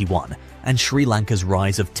 2021 and Sri Lanka's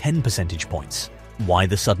rise of 10 percentage points. Why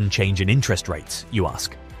the sudden change in interest rates, you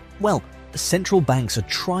ask? Well, central banks are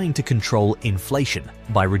trying to control inflation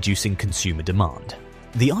by reducing consumer demand.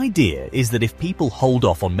 The idea is that if people hold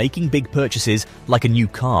off on making big purchases like a new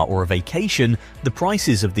car or a vacation, the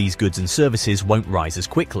prices of these goods and services won't rise as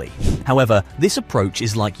quickly. However, this approach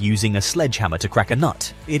is like using a sledgehammer to crack a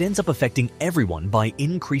nut. It ends up affecting everyone by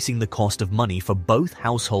increasing the cost of money for both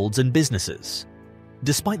households and businesses.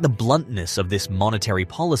 Despite the bluntness of this monetary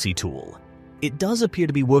policy tool, it does appear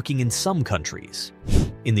to be working in some countries.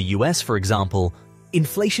 In the US, for example,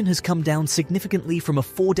 inflation has come down significantly from a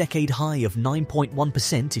 4-decade high of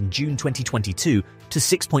 9.1% in June 2022 to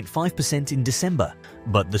 6.5% in December.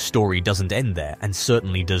 But the story doesn't end there and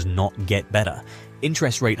certainly does not get better.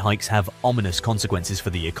 Interest rate hikes have ominous consequences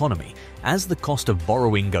for the economy. As the cost of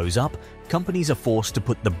borrowing goes up, companies are forced to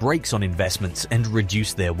put the brakes on investments and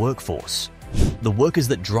reduce their workforce. The workers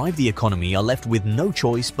that drive the economy are left with no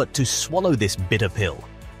choice but to swallow this bitter pill.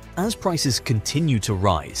 As prices continue to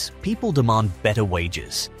rise, people demand better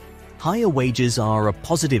wages. Higher wages are a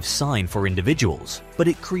positive sign for individuals, but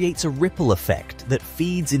it creates a ripple effect that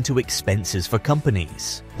feeds into expenses for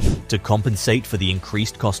companies. To compensate for the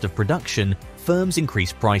increased cost of production, firms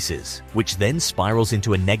increase prices, which then spirals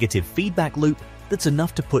into a negative feedback loop that's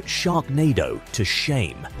enough to put Sharknado to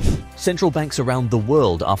shame. Central banks around the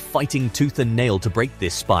world are fighting tooth and nail to break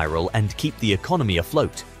this spiral and keep the economy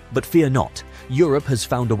afloat. But fear not, Europe has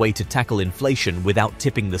found a way to tackle inflation without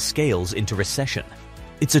tipping the scales into recession.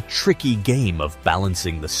 It's a tricky game of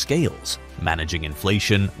balancing the scales, managing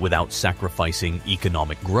inflation without sacrificing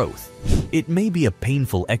economic growth. It may be a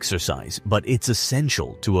painful exercise, but it's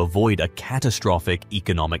essential to avoid a catastrophic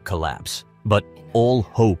economic collapse. But all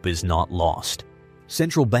hope is not lost.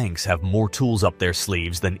 Central banks have more tools up their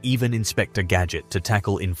sleeves than even Inspector Gadget to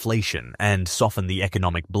tackle inflation and soften the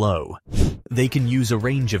economic blow. They can use a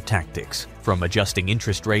range of tactics, from adjusting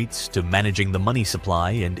interest rates to managing the money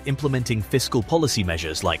supply and implementing fiscal policy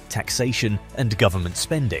measures like taxation and government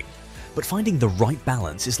spending. But finding the right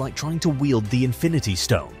balance is like trying to wield the Infinity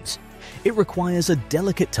Stones. It requires a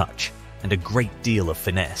delicate touch and a great deal of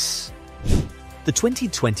finesse. The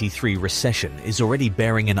 2023 recession is already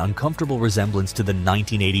bearing an uncomfortable resemblance to the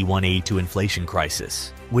 1981 aid to inflation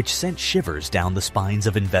crisis, which sent shivers down the spines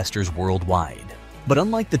of investors worldwide. But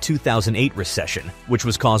unlike the 2008 recession, which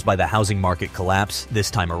was caused by the housing market collapse this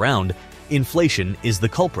time around, inflation is the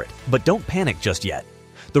culprit. But don't panic just yet.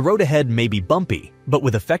 The road ahead may be bumpy, but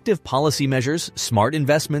with effective policy measures, smart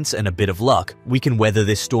investments, and a bit of luck, we can weather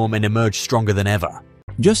this storm and emerge stronger than ever.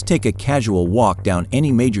 Just take a casual walk down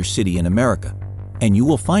any major city in America, and you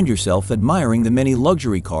will find yourself admiring the many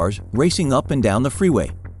luxury cars racing up and down the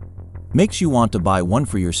freeway. Makes you want to buy one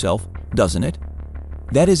for yourself, doesn't it?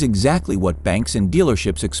 That is exactly what banks and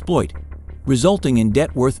dealerships exploit, resulting in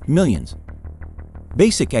debt worth millions.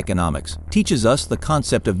 Basic economics teaches us the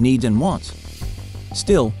concept of needs and wants.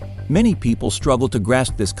 Still, many people struggle to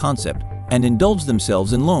grasp this concept and indulge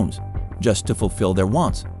themselves in loans just to fulfill their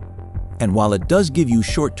wants. And while it does give you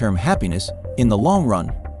short-term happiness, in the long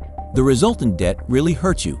run, the resultant debt really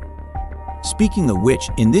hurts you. Speaking of which,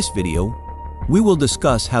 in this video, we will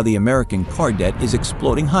discuss how the American car debt is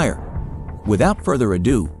exploding higher. Without further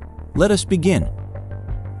ado, let us begin.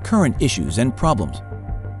 Current issues and problems.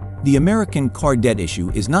 The American car debt issue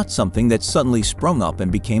is not something that suddenly sprung up and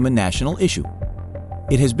became a national issue.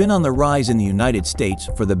 It has been on the rise in the United States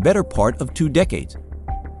for the better part of 2 decades.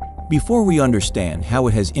 Before we understand how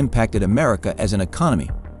it has impacted America as an economy,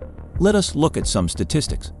 let us look at some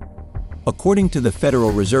statistics. According to the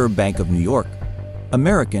Federal Reserve Bank of New York,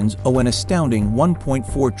 Americans owe an astounding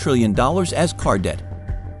 $1.4 trillion as car debt.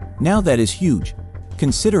 Now that is huge,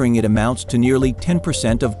 considering it amounts to nearly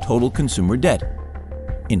 10% of total consumer debt.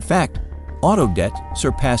 In fact, auto debt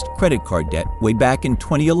surpassed credit card debt way back in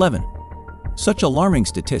 2011. Such alarming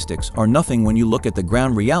statistics are nothing when you look at the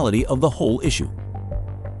ground reality of the whole issue.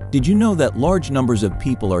 Did you know that large numbers of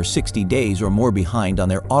people are 60 days or more behind on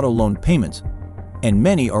their auto loan payments? And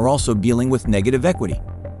many are also dealing with negative equity.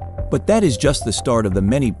 But that is just the start of the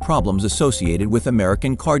many problems associated with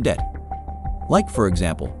American car debt. Like, for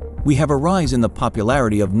example, we have a rise in the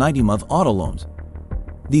popularity of 90-month auto loans.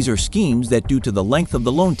 These are schemes that, due to the length of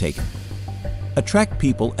the loan taken, attract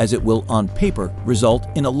people as it will, on paper, result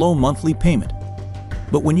in a low monthly payment.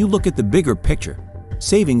 But when you look at the bigger picture,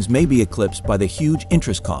 savings may be eclipsed by the huge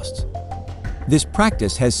interest costs. This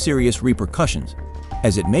practice has serious repercussions,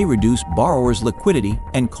 as it may reduce borrowers' liquidity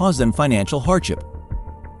and cause them financial hardship.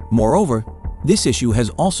 Moreover, this issue has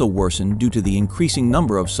also worsened due to the increasing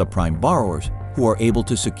number of subprime borrowers who are able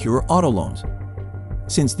to secure auto loans.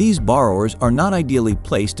 Since these borrowers are not ideally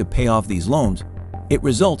placed to pay off these loans, it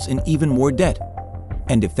results in even more debt.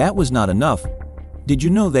 And if that was not enough, did you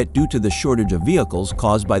know that due to the shortage of vehicles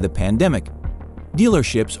caused by the pandemic,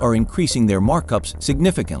 dealerships are increasing their markups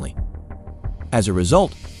significantly. As a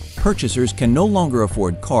result, purchasers can no longer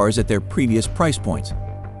afford cars at their previous price points,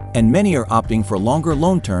 and many are opting for longer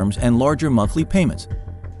loan terms and larger monthly payments.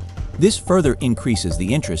 This further increases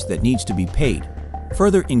the interest that needs to be paid,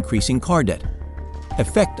 further increasing car debt.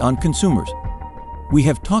 Effect on consumers. We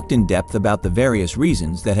have talked in depth about the various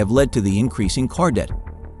reasons that have led to the increasing car debt.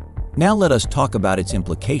 Now let us talk about its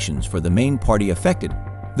implications for the main party affected,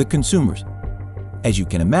 the consumers. As you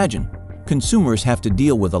can imagine, consumers have to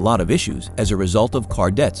deal with a lot of issues as a result of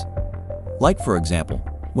car debts. Like, for example,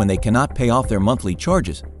 when they cannot pay off their monthly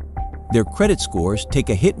charges, their credit scores take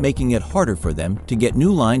a hit, making it harder for them to get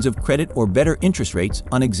new lines of credit or better interest rates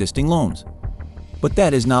on existing loans. But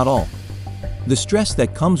that is not all. The stress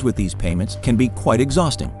that comes with these payments can be quite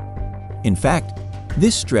exhausting. In fact,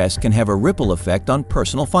 this stress can have a ripple effect on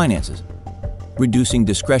personal finances, reducing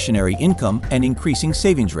discretionary income and increasing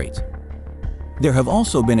savings rates. There have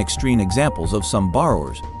also been extreme examples of some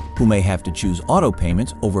borrowers who may have to choose auto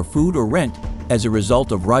payments over food or rent as a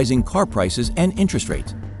result of rising car prices and interest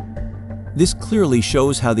rates. This clearly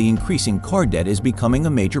shows how the increasing car debt is becoming a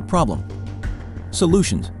major problem.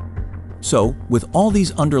 Solutions. So, with all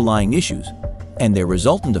these underlying issues and their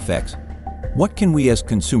resultant effects, what can we as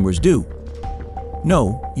consumers do?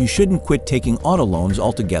 No, you shouldn't quit taking auto loans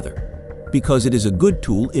altogether, because it is a good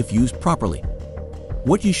tool if used properly.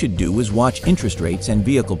 What you should do is watch interest rates and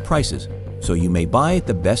vehicle prices, so you may buy at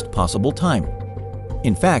the best possible time.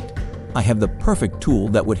 In fact, I have the perfect tool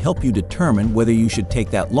that would help you determine whether you should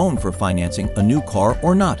take that loan for financing a new car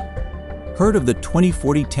or not. Heard of the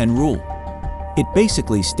 20-40-10 rule? It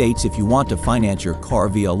basically states if you want to finance your car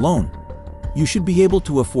via loan, you should be able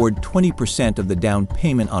to afford 20% of the down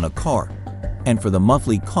payment on a car, and for the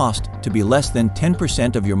monthly cost to be less than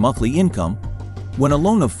 10% of your monthly income when a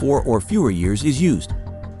loan of 4 or fewer years is used.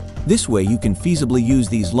 This way you can feasibly use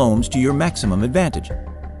these loans to your maximum advantage.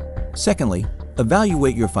 Secondly,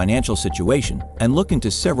 evaluate your financial situation and look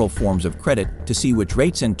into several forms of credit to see which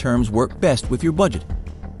rates and terms work best with your budget.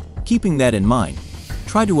 Keeping that in mind,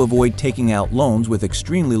 try to avoid taking out loans with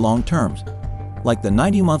extremely long terms, like the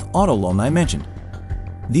 90-month auto loan I mentioned.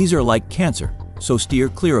 These are like cancer, so steer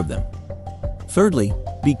clear of them. Thirdly,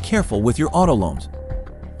 be careful with your auto loans.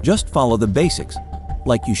 Just follow the basics,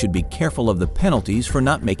 like you should be careful of the penalties for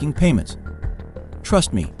not making payments.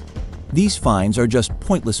 Trust me, these fines are just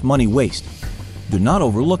pointless money waste. Do not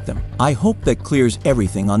overlook them. I hope that clears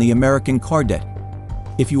everything on the American car debt.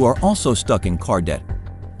 If you are also stuck in car debt,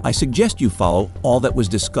 I suggest you follow all that was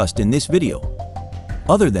discussed in this video.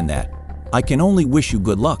 Other than that, I can only wish you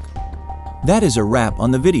good luck. That is a wrap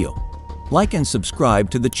on the video. Like and subscribe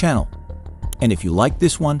to the channel. And if you like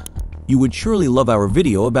this one, you would surely love our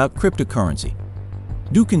video about cryptocurrency.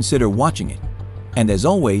 Do consider watching it. And as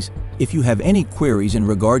always, if you have any queries in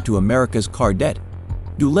regard to America's car debt,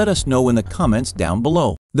 do let us know in the comments down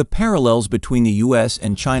below. The parallels between the US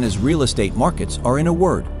and China's real estate markets are, in a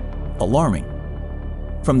word, alarming.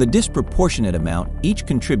 From the disproportionate amount each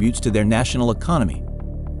contributes to their national economy,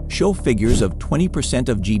 show figures of 20%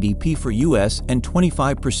 of GDP for US and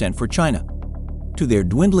 25% for China, to their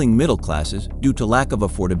dwindling middle classes due to lack of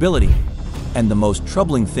affordability, and the most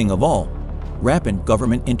troubling thing of all, rampant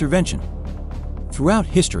government intervention. Throughout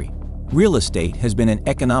history, real estate has been an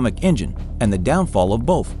economic engine and the downfall of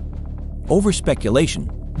both.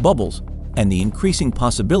 Overspeculation, bubbles, and the increasing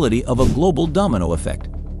possibility of a global domino effect.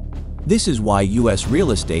 This is why US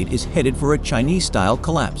real estate is headed for a Chinese-style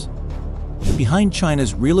collapse. Behind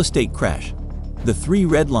China's real estate crash, the 3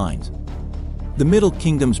 red lines. The Middle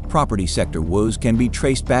Kingdom's property sector woes can be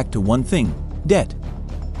traced back to one thing: debt.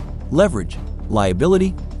 Leverage,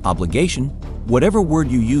 liability, obligation, whatever word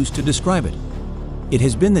you use to describe it. It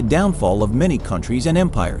has been the downfall of many countries and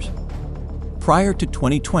empires. Prior to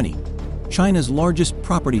 2020, China's largest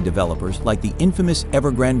property developers like the infamous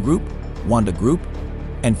Evergrande Group, Wanda Group,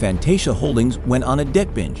 and Fantasia Holdings went on a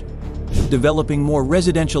debt binge, developing more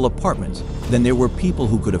residential apartments than there were people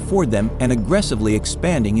who could afford them and aggressively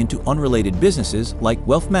expanding into unrelated businesses like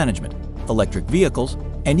wealth management, electric vehicles,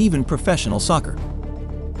 and even professional soccer.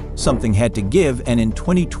 Something had to give, and in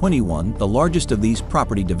 2021, the largest of these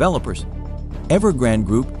property developers, Evergrande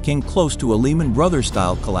Group, came close to a Lehman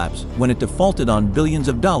Brothers-style collapse when it defaulted on billions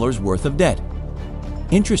of dollars worth of debt.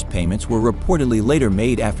 Interest payments were reportedly later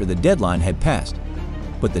made after the deadline had passed,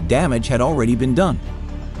 but the damage had already been done.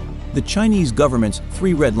 The Chinese government's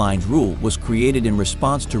 3 red lines rule was created in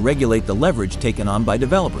response to regulate the leverage taken on by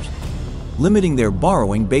developers, limiting their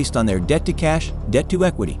borrowing based on their debt-to-cash,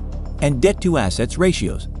 debt-to-equity, and debt-to-assets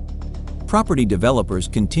ratios. Property developers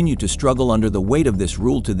continue to struggle under the weight of this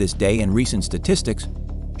rule to this day, and recent statistics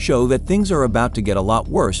show that things are about to get a lot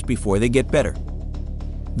worse before they get better.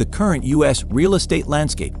 The current U.S. real estate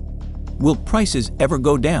landscape. Will prices ever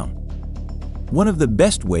go down? One of the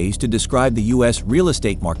best ways to describe the U.S. real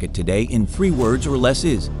estate market today in 3 words or less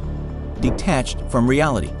is detached from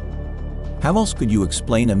reality. How else could you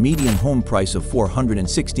explain a median home price of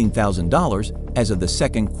 $416,000 as of the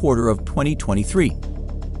second quarter of 2023,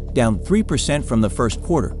 down 3% from the first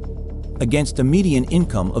quarter, against a median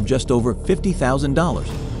income of just over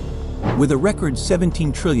 $50,000, with a record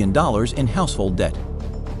 $17 trillion in household debt?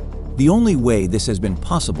 The only way this has been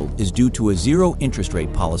possible is due to a zero interest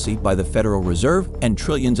rate policy by the Federal Reserve and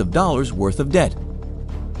trillions of dollars worth of debt.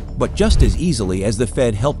 But just as easily as the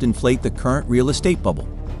Fed helped inflate the current real estate bubble,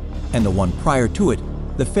 and the one prior to it,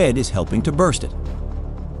 the Fed is helping to burst it.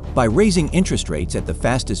 By raising interest rates at the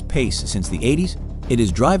fastest pace since the 80s, it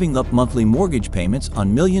is driving up monthly mortgage payments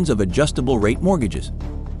on millions of adjustable rate mortgages,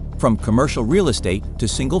 from commercial real estate to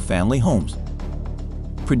single-family homes.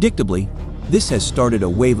 Predictably, this has started a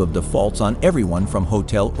wave of defaults on everyone from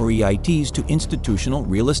hotel or EITs to institutional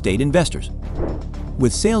real estate investors.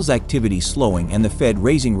 With sales activity slowing and the Fed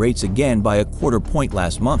raising rates again by a quarter point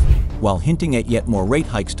last month, while hinting at yet more rate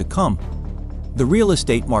hikes to come, the real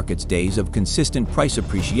estate market's days of consistent price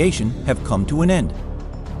appreciation have come to an end.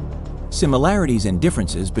 Similarities and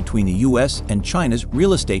differences between the U.S. and China's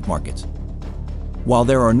real estate markets. While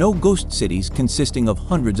there are no ghost cities consisting of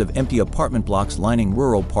hundreds of empty apartment blocks lining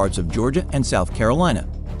rural parts of Georgia and South Carolina,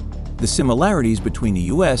 the similarities between the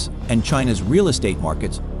U.S. and China's real estate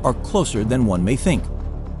markets are closer than one may think.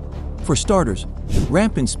 For starters,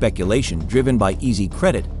 rampant speculation driven by easy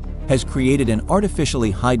credit has created an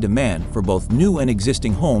artificially high demand for both new and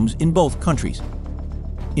existing homes in both countries.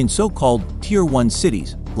 In so-called Tier 1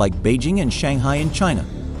 cities like Beijing and Shanghai in China,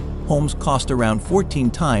 homes cost around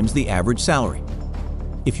 14 times the average salary.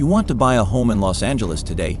 If you want to buy a home in Los Angeles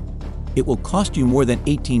today, it will cost you more than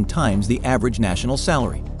 18 times the average national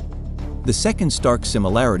salary. The second stark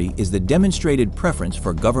similarity is the demonstrated preference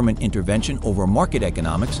for government intervention over market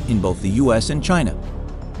economics in both the U.S. and China.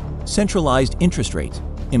 Centralized interest rates,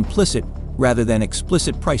 implicit rather than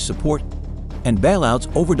explicit price support, and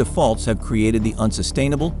bailouts over defaults have created the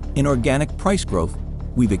unsustainable, inorganic price growth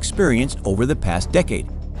we've experienced over the past decade.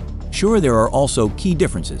 Sure, there are also key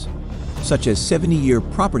differences, such as 70-year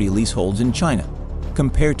property leaseholds in China,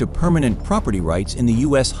 compared to permanent property rights in the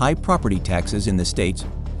U.S. high property taxes in the States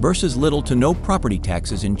versus little to no property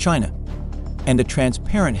taxes in China, and a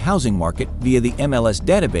transparent housing market via the MLS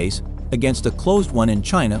database against a closed one in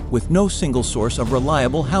China with no single source of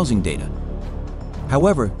reliable housing data.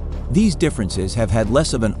 However, these differences have had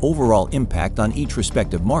less of an overall impact on each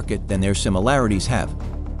respective market than their similarities have.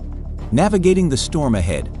 Navigating the storm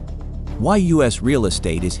ahead. Why U.S. real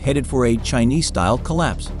estate is headed for a Chinese-style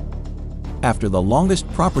collapse. After the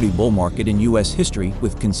longest property bull market in U.S. history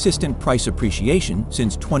with consistent price appreciation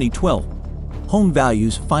since 2012, home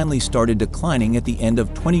values finally started declining at the end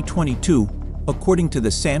of 2022, according to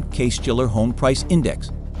the Sant Case-Shiller Home Price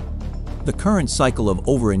Index. The current cycle of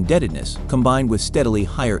over-indebtedness, combined with steadily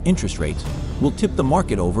higher interest rates, will tip the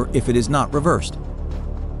market over if it is not reversed.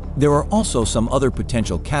 There are also some other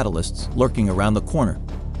potential catalysts lurking around the corner.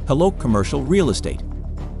 Hello, commercial real estate.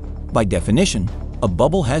 By definition, a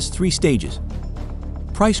bubble has 3 stages.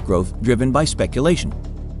 Price growth driven by speculation.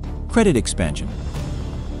 Credit expansion.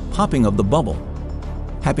 Popping of the bubble.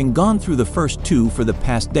 Having gone through the first 2 for the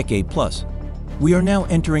past decade plus, we are now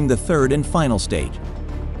entering the third and final stage.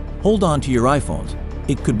 Hold on to your iPhones.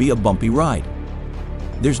 It could be a bumpy ride.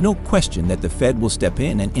 There's no question that the Fed will step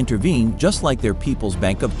in and intervene just like their People's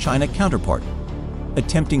Bank of China counterpart,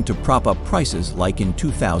 attempting to prop up prices like in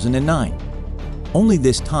 2009. Only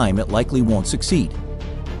this time it likely won't succeed.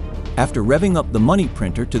 After revving up the money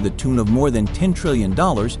printer to the tune of more than $10 trillion in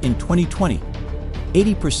 2020,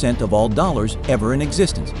 80% of all dollars ever in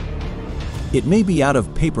existence. It may be out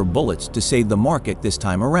of paper bullets to save the market this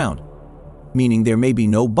time around, meaning there may be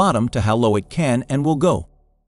no bottom to how low it can and will go.